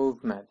all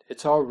movement.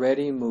 It's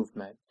already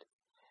movement.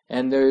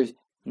 And there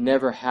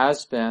never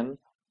has been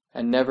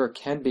and never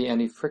can be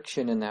any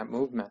friction in that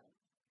movement.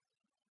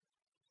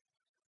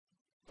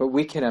 But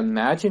we can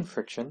imagine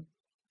friction.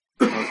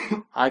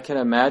 I can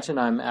imagine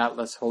I'm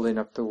Atlas holding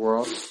up the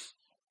world,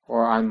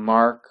 or I'm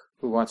Mark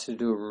who wants to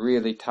do a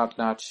really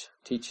top-notch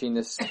teaching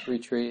this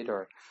retreat,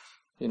 or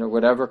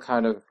whatever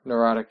kind of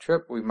neurotic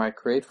trip we might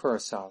create for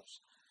ourselves.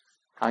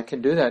 I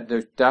can do that.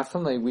 There's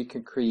definitely, we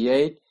can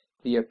create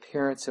the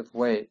appearance of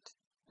weight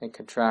and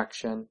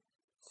contraction,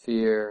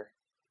 fear.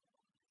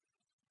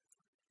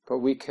 But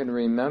we can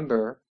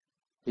remember,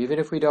 even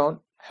if we don't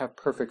have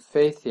perfect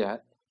faith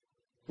yet,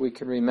 we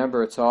can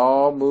remember it's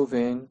all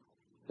moving,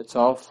 it's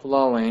all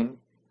flowing,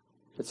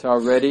 it's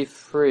already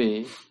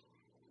free.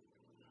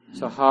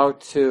 So how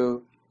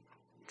to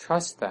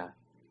trust that?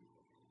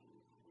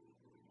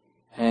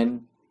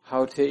 And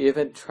how to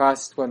even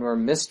trust when we're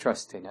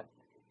mistrusting it.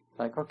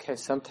 Okay,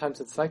 sometimes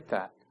it's like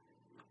that.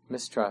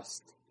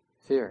 Mistrust,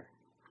 fear.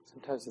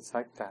 Sometimes it's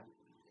like that.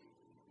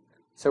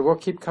 So we'll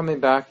keep coming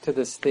back to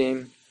this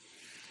theme.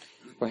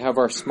 We'll have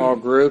our small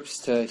groups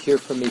to hear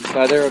from each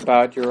other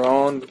about your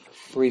own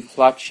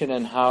reflection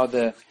and how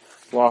the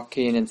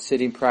walking and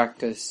sitting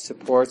practice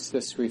supports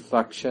this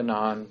reflection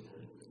on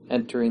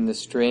entering the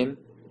stream.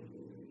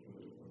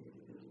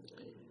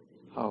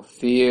 How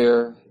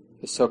fear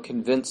is so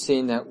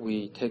convincing that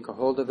we take a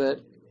hold of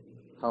it.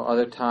 How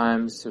other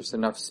times there's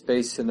enough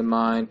space in the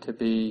mind to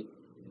be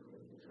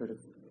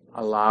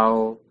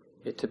allow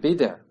it to be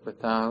there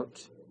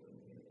without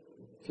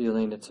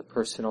feeling it's a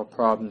personal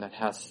problem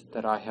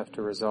that I have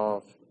to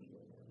resolve.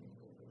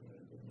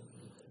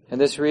 And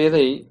this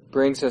really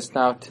brings us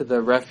now to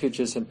the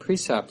refuges and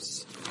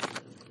precepts,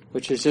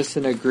 which is just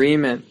an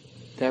agreement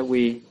that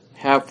we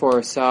have for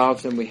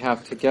ourselves and we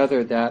have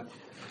together, that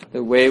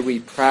the way we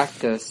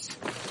practice,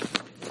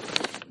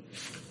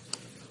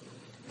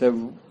 the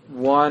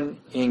one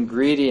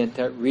ingredient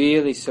that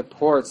really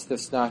supports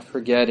this not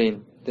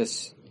forgetting,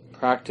 this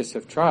practice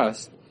of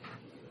trust,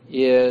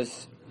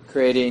 is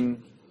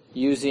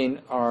using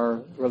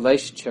our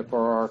relationship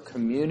or our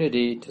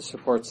community to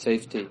support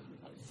safety.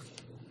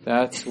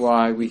 That's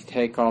why we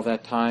take all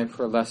that time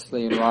for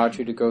Leslie and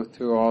Roger to go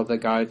through all the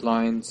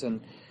guidelines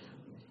and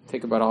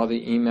think about all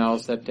the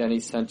emails that Denny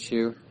sent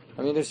you.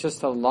 There's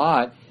just a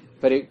lot,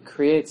 but it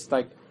creates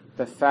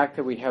the fact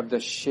that we have the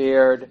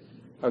shared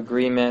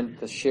agreement,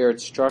 the shared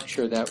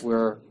structure that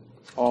we're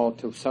all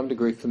to some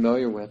degree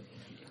familiar with.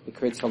 It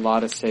creates a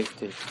lot of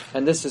safety.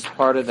 And this is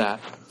part of that,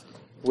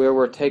 where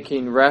we're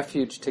taking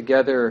refuge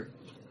together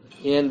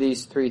in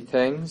these three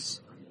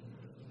things: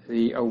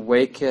 the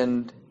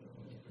awakened,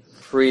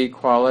 free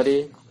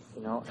quality,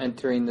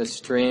 entering the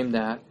stream,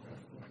 that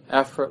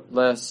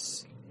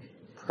effortless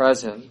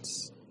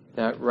presence,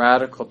 that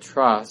radical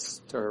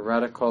trust or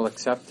radical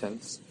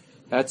acceptance.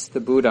 That's the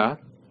Buddha.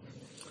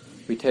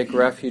 We take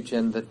refuge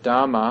in the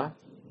Dhamma,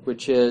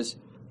 which is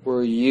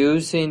we're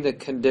using the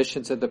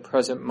conditions of the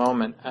present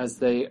moment as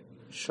they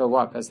show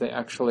up, as they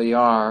actually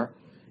are,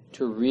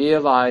 to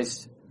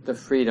realize the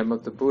freedom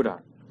of the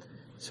Buddha.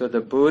 So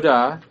the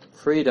Buddha,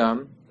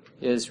 freedom,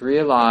 is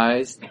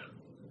realized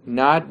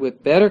not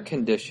with better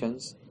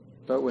conditions,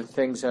 but with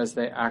things as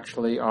they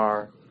actually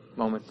are,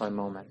 moment by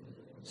moment.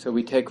 So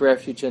we take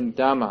refuge in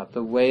Dhamma,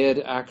 the way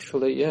it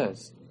actually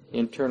is,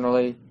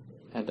 internally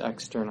and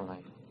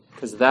externally.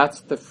 Because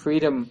that's the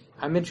freedom.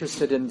 I'm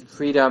interested in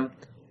freedom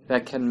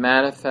that can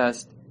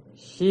manifest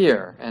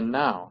here and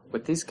now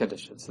with these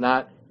conditions,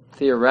 not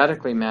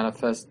theoretically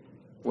manifest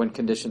when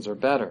conditions are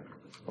better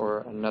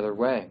or another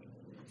way.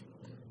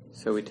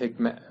 So we take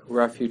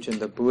refuge in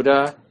the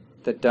Buddha,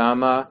 the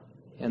Dhamma,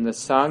 and the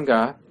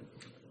Sangha.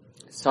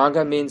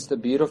 Sangha means the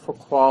beautiful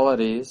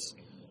qualities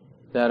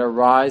that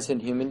arise in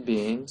human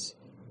beings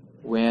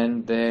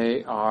when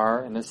they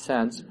are, in a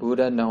sense,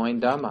 Buddha knowing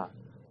Dhamma.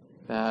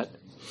 That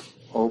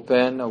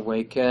open,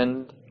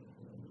 awakened,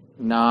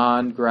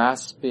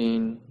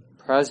 non-grasping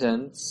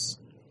presence,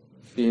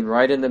 being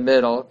right in the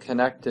middle,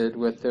 connected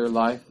with their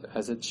life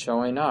as it's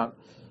showing up.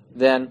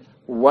 Then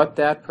what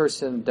that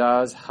person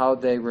does, how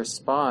they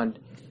respond,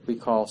 we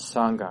call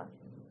Sangha.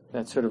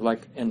 That's sort of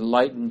like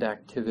enlightened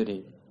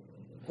activity,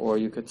 or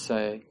you could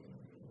say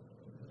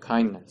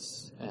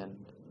kindness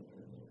and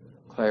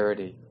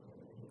clarity,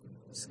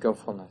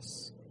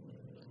 skillfulness.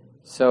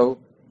 So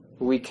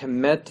we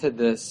commit to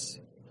this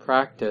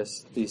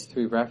practice, these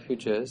three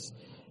refuges,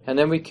 and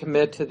then we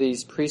commit to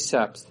these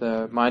precepts,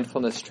 the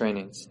mindfulness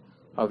trainings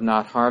of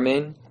not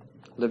harming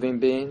living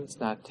beings,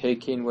 not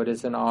taking what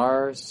isn't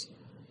ours.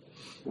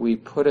 We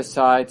put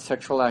aside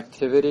sexual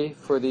activity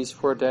for these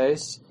 4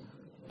 days.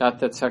 Not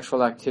that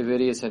sexual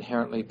activity is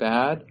inherently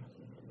bad,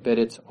 but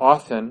it's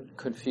often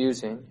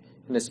confusing,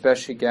 and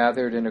especially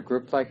gathered in a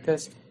group like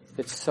this.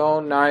 It's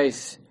so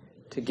nice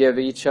to give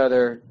each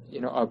other,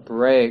 a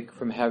break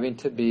from having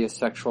to be a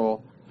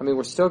sexual.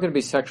 We're still going to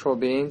be sexual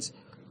beings,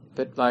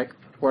 but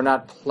we're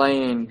not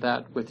playing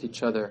that with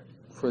each other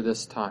for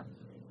this time.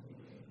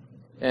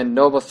 And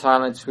noble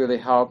silence really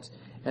helps,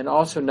 and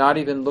also not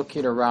even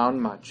looking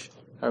around much.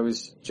 I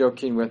was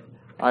joking with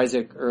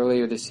Isaac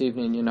earlier this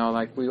evening,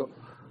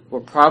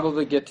 we'll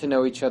probably get to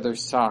know each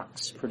other's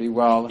socks pretty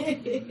well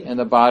and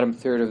the bottom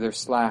third of their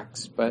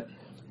slacks, but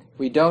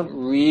we don't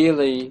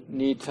really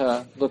need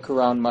to look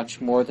around much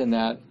more than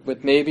that,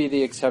 with maybe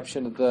the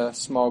exception of the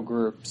small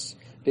groups.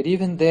 But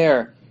even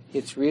there,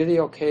 it's really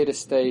okay to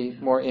stay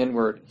more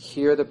inward,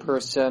 hear the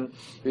person,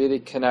 really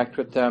connect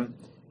with them,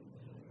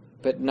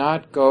 but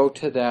not go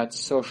to that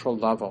social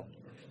level.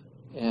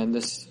 And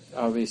this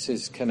obviously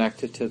is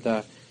connected to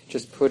the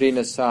just putting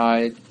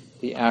aside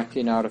the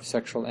acting out of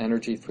sexual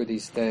energy for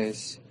these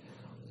days.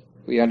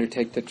 We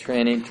undertake the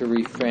training to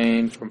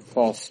refrain from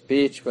false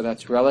speech, but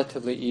that's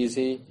relatively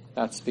easy,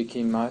 not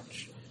speaking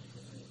much.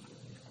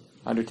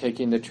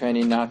 Undertaking the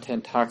training not to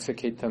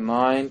intoxicate the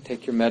mind.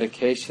 Take your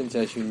medications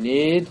as you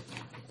need,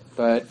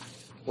 but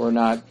we're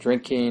not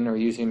drinking or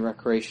using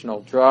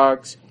recreational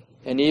drugs.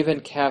 And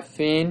even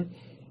caffeine,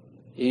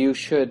 you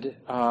should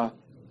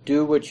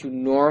do what you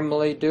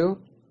normally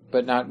do,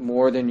 but not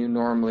more than you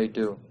normally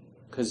do.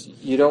 Because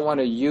you don't want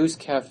to use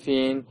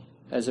caffeine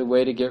as a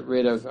way to get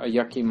rid of a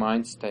yucky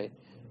mind state.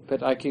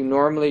 But like you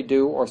normally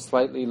do, or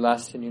slightly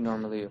less than you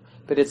normally do.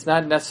 But it's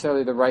not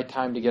necessarily the right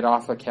time to get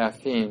off of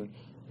caffeine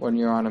when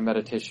you're on a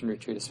meditation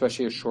retreat,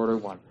 especially a shorter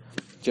one.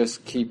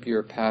 Just keep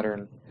your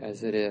pattern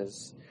as it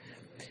is.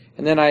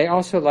 And then I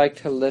also like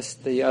to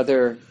list the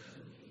other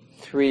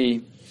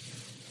 3.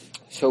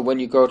 So when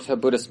you go to a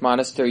Buddhist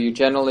monastery, you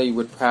generally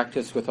would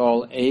practice with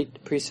all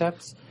 8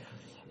 precepts.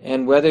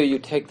 And whether you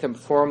take them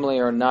formally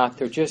or not,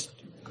 they're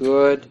just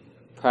good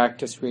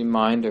practice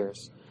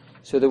reminders.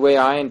 So the way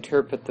I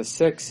interpret the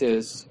 6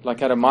 is,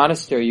 like at a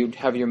monastery, you'd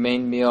have your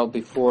main meal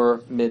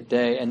before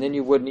midday, and then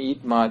you wouldn't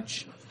eat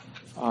much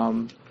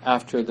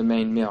after the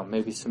main meal,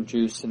 maybe some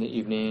juice in the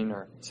evening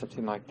or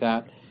something like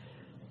that.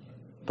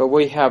 But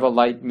we have a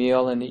light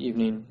meal in the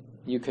evening.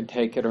 You can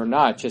take it or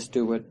not, just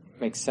do what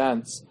makes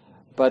sense.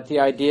 But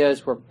the idea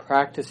is we're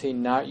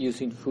practicing not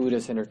using food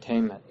as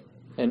entertainment.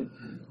 And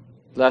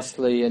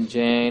Leslie and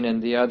Jane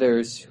and the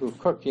others who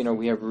cook,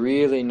 we have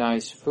really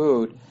nice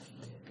food.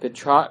 But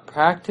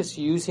practice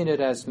using it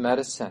as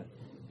medicine.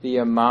 The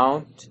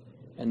amount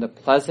and the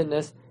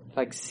pleasantness,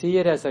 see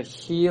it as a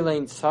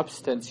healing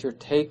substance you're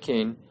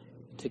taking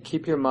to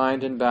keep your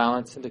mind in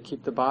balance and to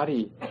keep the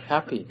body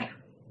happy.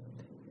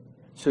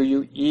 So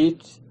you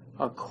eat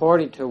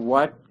according to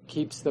what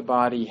keeps the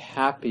body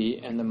happy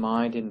and the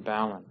mind in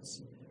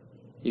balance.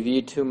 If you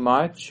eat too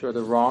much or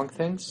the wrong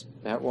things,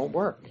 that won't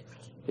work.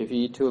 If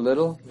you eat too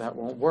little, that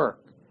won't work.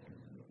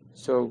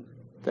 So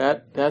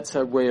that's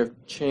a way of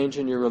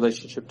changing your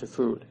relationship to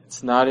food.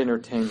 It's not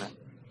entertainment.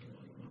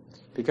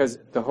 Because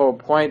the whole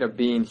point of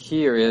being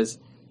here is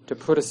to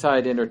put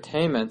aside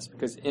entertainments,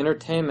 because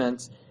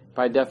entertainments,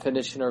 by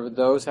definition, are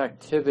those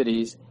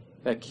activities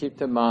that keep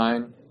the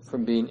mind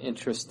from being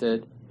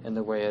interested in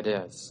the way it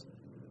is.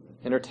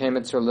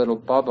 Entertainments are little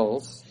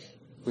bubbles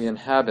we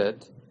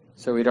inhabit,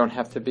 so we don't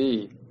have to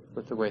be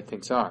with the way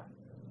things are.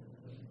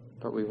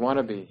 But we want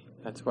to be.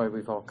 That's why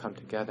we've all come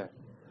together.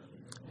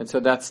 And so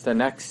that's the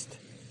next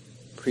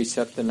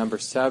precept, the number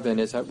 7,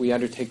 is that we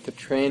undertake the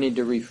training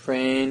to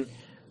refrain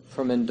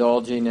from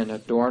indulging in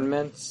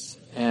adornments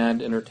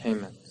and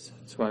entertainments.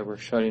 That's why we're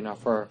shutting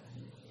off our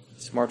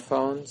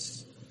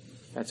smartphones.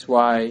 That's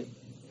why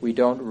we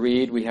don't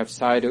read. We have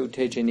Sayadaw U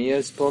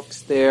Tejaniya's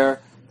books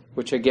there,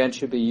 which again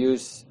should be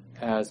used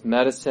as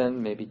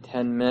medicine, maybe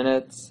 10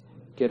 minutes.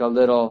 Get a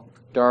little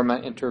Dharma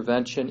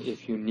intervention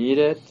if you need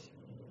it.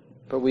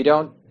 But we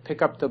don't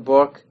pick up the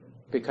book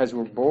because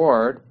we're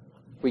bored.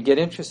 We get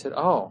interested.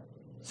 Oh,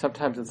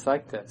 sometimes it's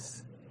like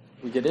this.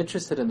 We get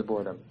interested in the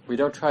boredom. We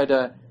don't try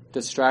to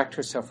distract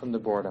ourselves from the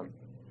boredom.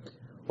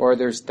 Or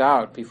there's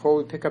doubt. Before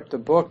we pick up the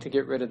book to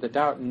get rid of the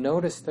doubt,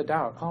 notice the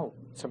doubt. Oh,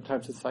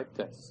 sometimes it's like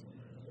this.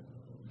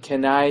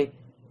 Can I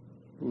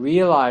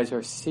realize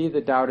or see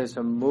the doubt as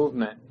a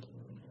movement?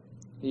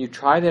 You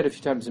try that a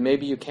few times,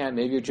 maybe you can't.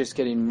 Maybe you're just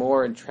getting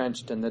more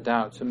entrenched in the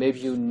doubt. So maybe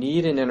you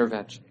need an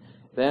intervention.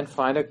 Then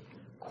find a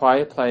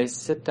quiet place,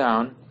 sit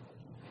down,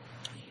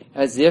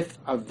 as if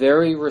a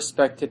very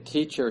respected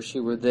teacher, she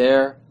were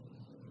there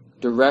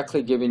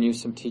directly giving you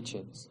some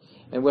teachings.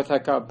 And with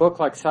like a book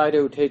like Sayadaw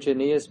U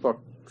Tejaniya's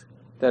book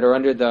that are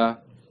under the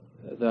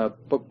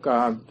book,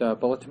 the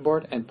bulletin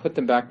board, and put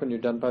them back when you're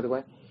done, by the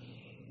way.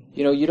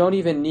 You don't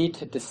even need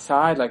to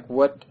decide like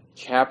what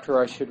chapter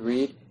I should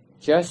read.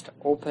 Just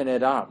open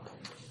it up.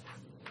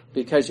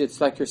 Because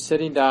it's like you're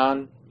sitting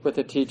down with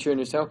a teacher and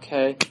you say,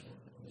 okay,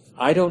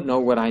 I don't know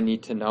what I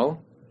need to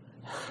know.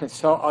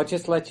 So I'll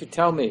just let you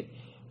tell me,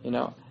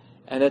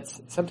 And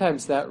it's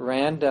sometimes that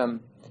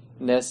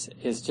randomness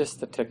is just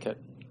the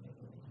ticket.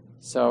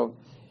 So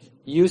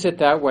use it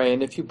that way.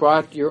 And if you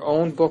brought your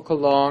own book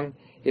along,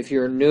 if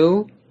you're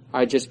new,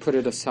 I just put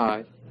it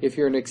aside. If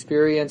you're an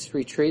experienced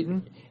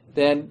retreatant,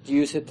 then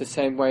use it the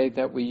same way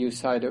that we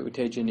use Sayadaw U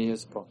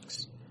Tejaniya's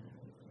books.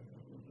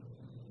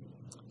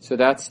 So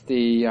that's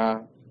the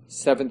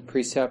 7th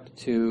precept,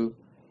 to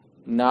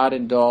not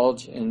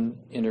indulge in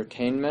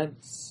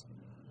entertainments,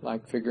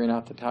 like figuring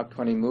out the top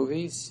 20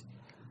 movies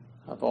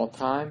of all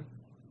time.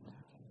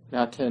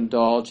 Not to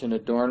indulge in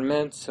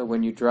adornments. So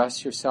when you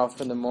dress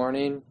yourself in the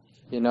morning,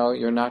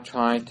 you're not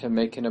trying to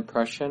make an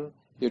impression.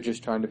 You're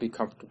just trying to be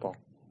comfortable.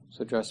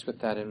 So dress with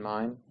that in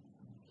mind.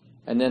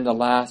 And then the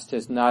last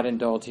is not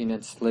indulging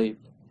in sleep.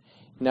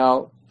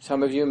 Now,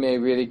 some of you may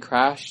really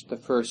crash the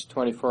first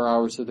 24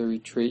 hours of the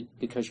retreat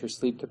because you're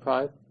sleep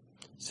deprived.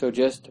 So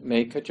just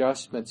make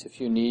adjustments. If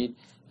you need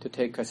to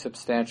take a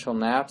substantial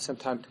nap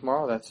sometime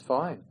tomorrow, that's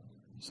fine.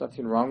 There's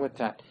nothing wrong with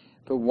that.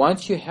 But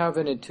once you have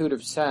an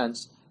intuitive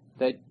sense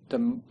that the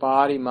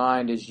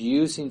body-mind is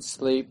using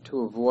sleep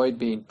to avoid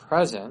being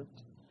present,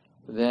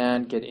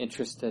 then get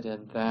interested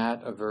in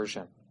that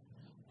aversion.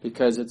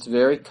 Because it's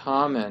very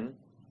common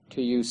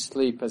to use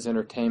sleep as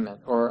entertainment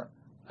or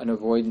an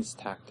avoidance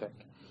tactic.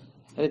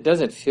 And it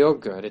doesn't feel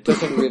good. It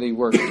doesn't really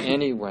work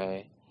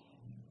anyway.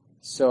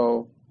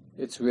 So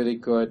it's really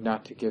good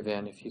not to give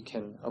in if you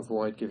can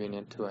avoid giving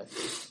into it.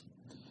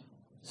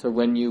 So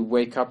when you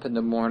wake up in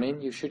the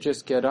morning, you should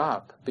just get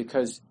up.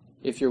 Because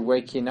if you're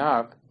waking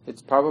up,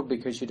 it's probably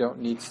because you don't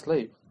need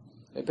sleep.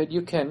 But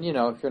you can,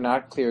 if you're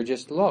not clear,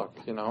 just look,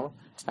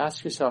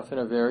 Ask yourself in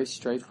a very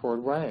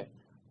straightforward way.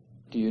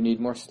 Do you need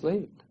more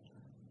sleep?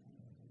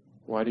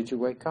 Why did you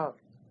wake up?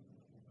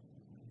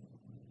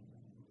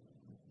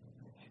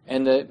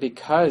 And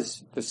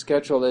because the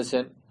schedule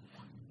isn't,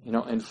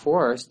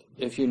 enforced,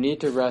 if you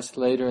need to rest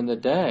later in the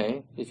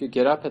day, if you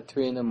get up at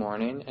 3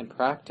 a.m. and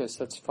practice,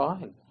 that's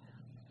fine.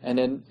 And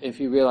then if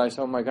you realize,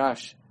 oh my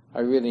gosh, I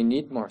really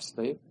need more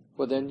sleep,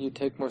 well then you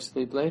take more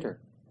sleep later.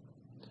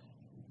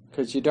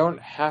 Because you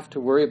don't have to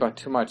worry about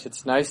too much.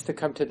 It's nice to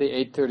come to the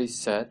 8:30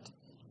 set,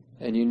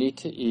 and you need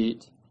to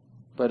eat,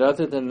 but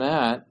other than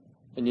that,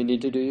 and you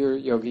need to do your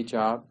yogi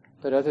job,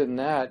 but other than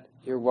that,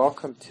 you're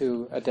welcome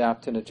to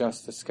adapt and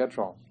adjust the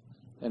schedule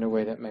in a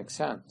way that makes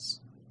sense.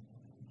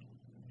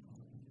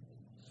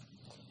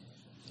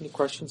 Any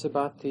questions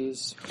about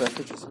these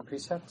refuges and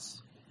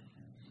precepts?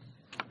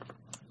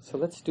 So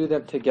let's do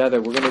them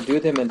together. We're going to do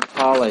them in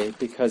Pali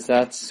because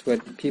that's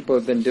what people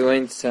have been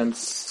doing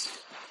since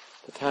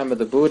the time of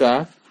the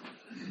Buddha,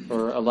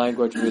 or a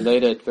language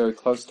related very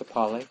close to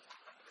Pali.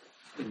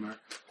 Hey, Mark.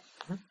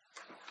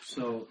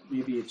 So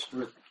maybe it's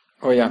worth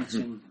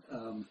mentioning,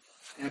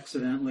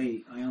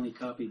 accidentally, I only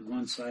copied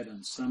one side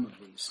on some of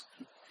these.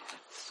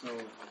 So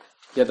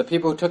yeah, the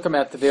people who took them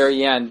at the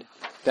very end,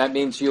 that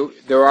means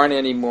there aren't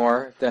any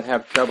more that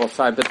have double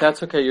side, but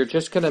that's okay. You're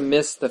just going to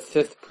miss the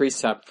 5th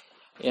precept,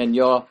 and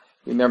you'll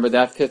remember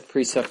that 5th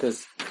precept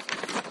is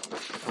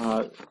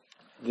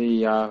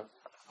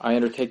I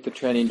undertake the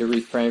training to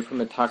refrain from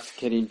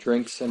intoxicating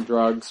drinks and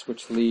drugs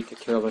which lead to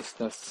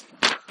carelessness.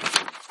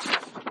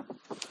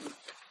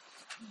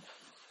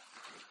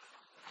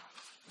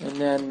 And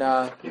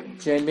then,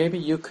 Jane, maybe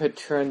you could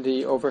turn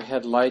the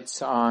overhead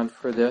lights on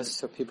for this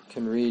so people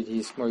can read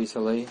these more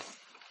easily.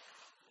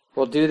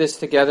 We'll do this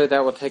together.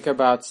 That will take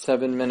about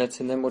 7 minutes,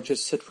 and then we'll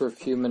just sit for a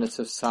few minutes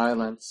of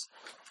silence.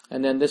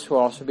 And then this will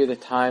also be the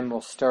time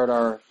we'll start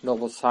our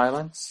Noble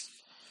Silence.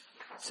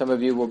 Some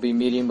of you will be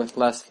meeting with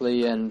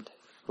Leslie and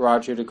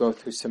Roger to go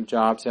through some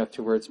jobs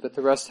afterwards, but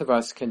the rest of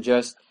us can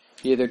just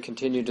either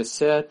continue to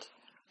sit,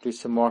 do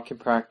some walking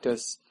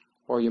practice,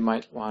 or you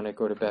might want to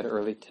go to bed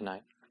early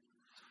tonight.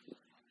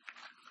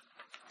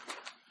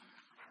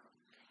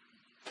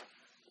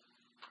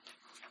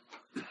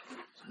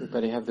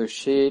 Everybody have their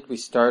sheet. We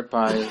start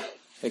by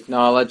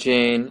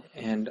acknowledging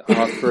and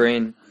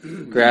offering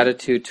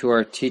gratitude to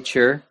our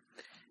teacher,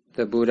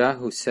 the Buddha,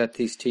 who set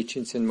these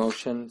teachings in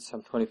motion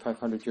some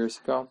 2,500 years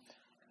ago.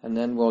 And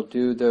then we'll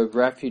do the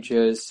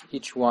refuges,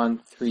 each one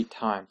 3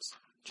 times,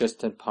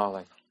 just in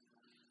Pali.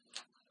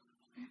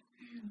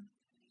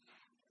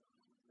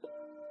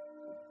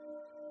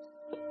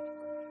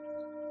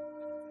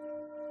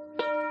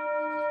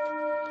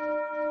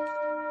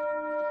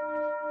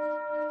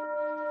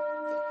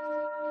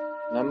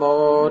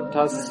 Namo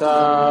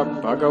tassa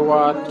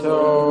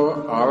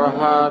bhagavato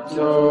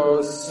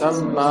arahato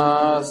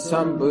samma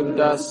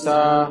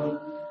sambuddhassa.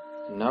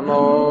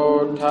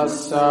 Namo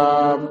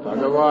tassa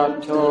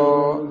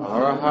bhagavato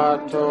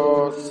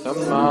arahato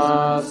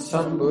samma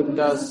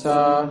sambuddhassa.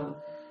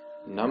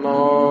 Namo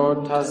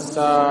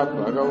tassa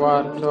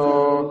bhagavato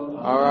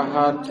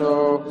arahato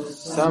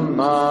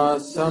samma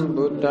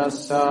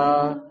sambuddhassa.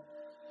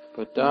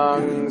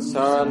 Buddhaṃ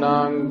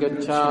saranang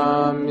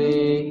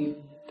gacchāmi.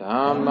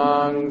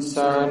 Dhammang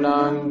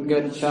saranang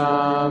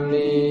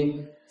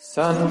gacchāmi,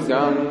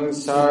 Sanghang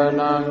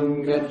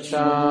saranang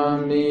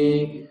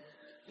gacchāmi,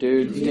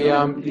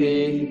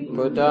 Dutiyampi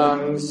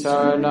Buddhaṃ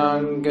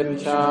saranang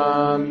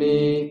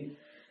gacchāmi,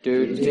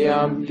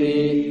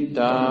 Dutiyampi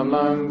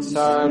Dhammang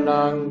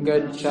saranang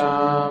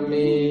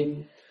gacchāmi,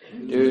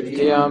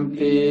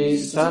 Dutiyampi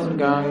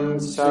Sanghang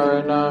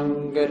saranang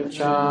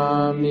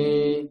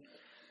gacchāmi,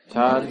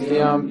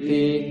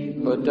 Tatyampi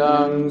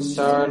Buddhaṃ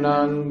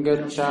saranang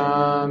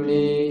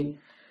gacchāmi,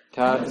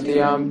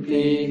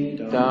 Tatyampi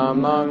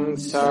Dhammang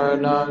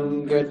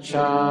saranang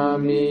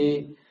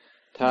gacchāmi,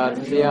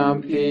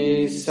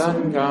 Tatyampi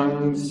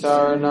Sanghang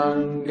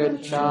saranang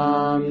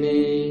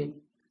gacchāmi.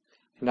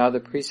 Now the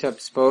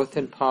precepts both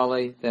in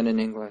Pali, then in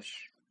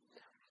English.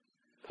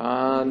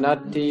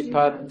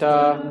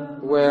 Panatipata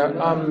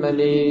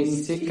veramani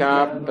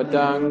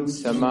sikkhapadang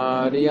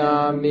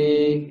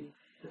samadhiyami.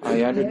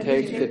 I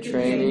undertake the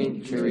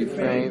training to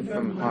refrain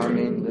from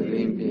harming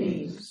living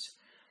beings.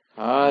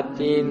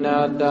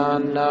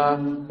 Adinadana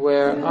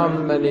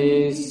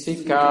veramani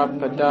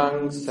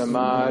sikkhapadang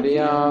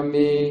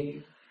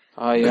samadhiyami.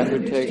 I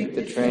undertake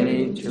the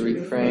training to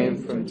refrain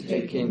from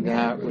taking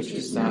that which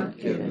is not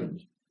given.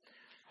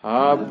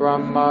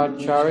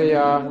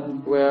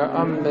 Abrahmacharya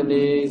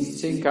veramani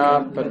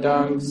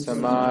sikkhapadang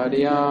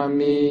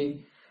samadhiyami.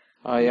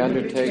 I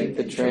undertake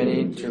the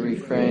training to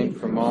refrain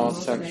from all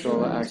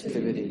sexual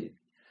activity.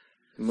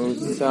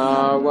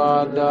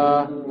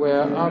 Musawada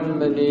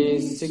veramani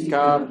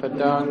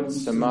sikkhapadang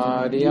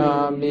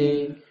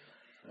samadhiyami.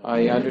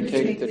 I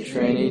undertake the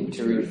training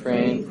to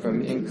refrain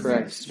from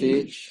incorrect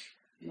speech,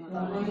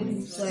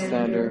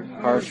 slander,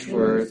 harsh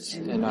words,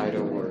 and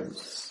idle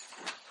words.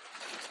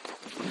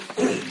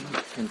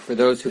 And for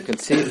those who can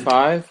see,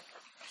 5.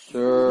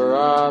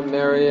 Sura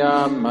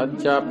Miriya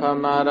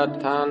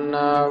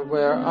Majjapamaratana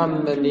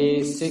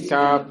veramani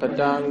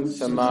sikkhapadang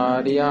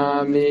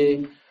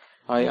samadhiyami.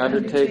 I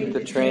undertake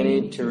the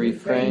training to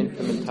refrain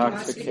from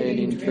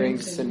intoxicating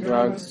drinks and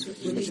drugs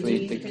which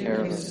lead to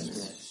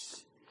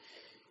carelessness.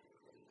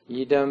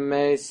 Idam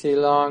me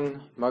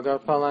silang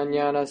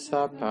magapalanyana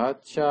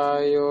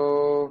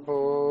sapachayo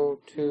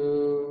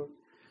hotu.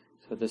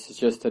 So this is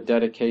just a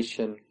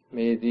dedication.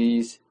 May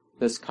this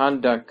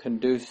conduct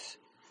conduce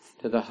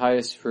to the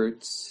highest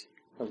fruits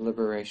of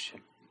liberation.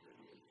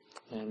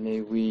 And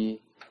may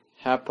we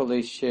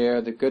happily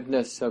share the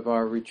goodness of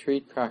our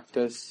retreat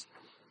practice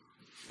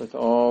with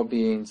all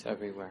beings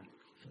everywhere.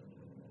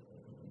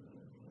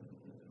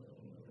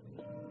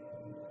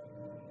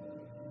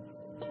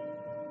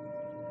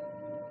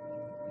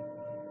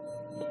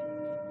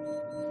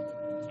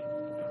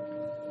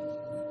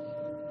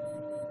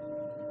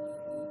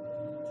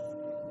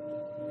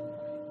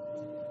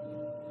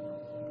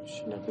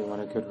 Wishing everyone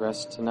a good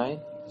rest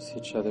tonight. See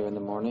each other in the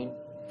morning.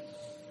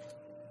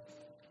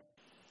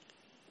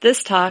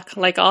 This talk,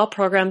 like all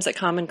programs at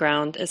Common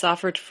Ground, is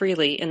offered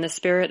freely in the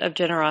spirit of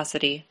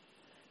generosity.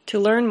 To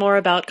learn more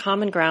about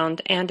Common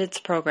Ground and its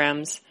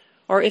programs,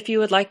 or if you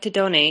would like to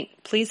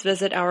donate, please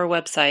visit our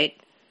website,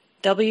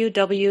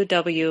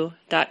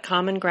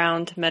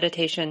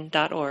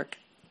 www.commongroundmeditation.org.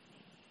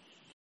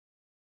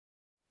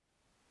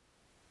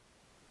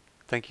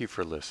 Thank you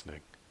for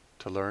listening.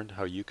 To learn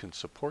how you can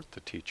support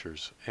the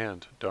teachers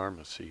and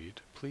Dharma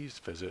Seed, please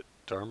visit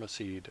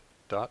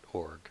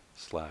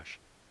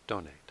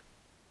dharmaseed.org/donate.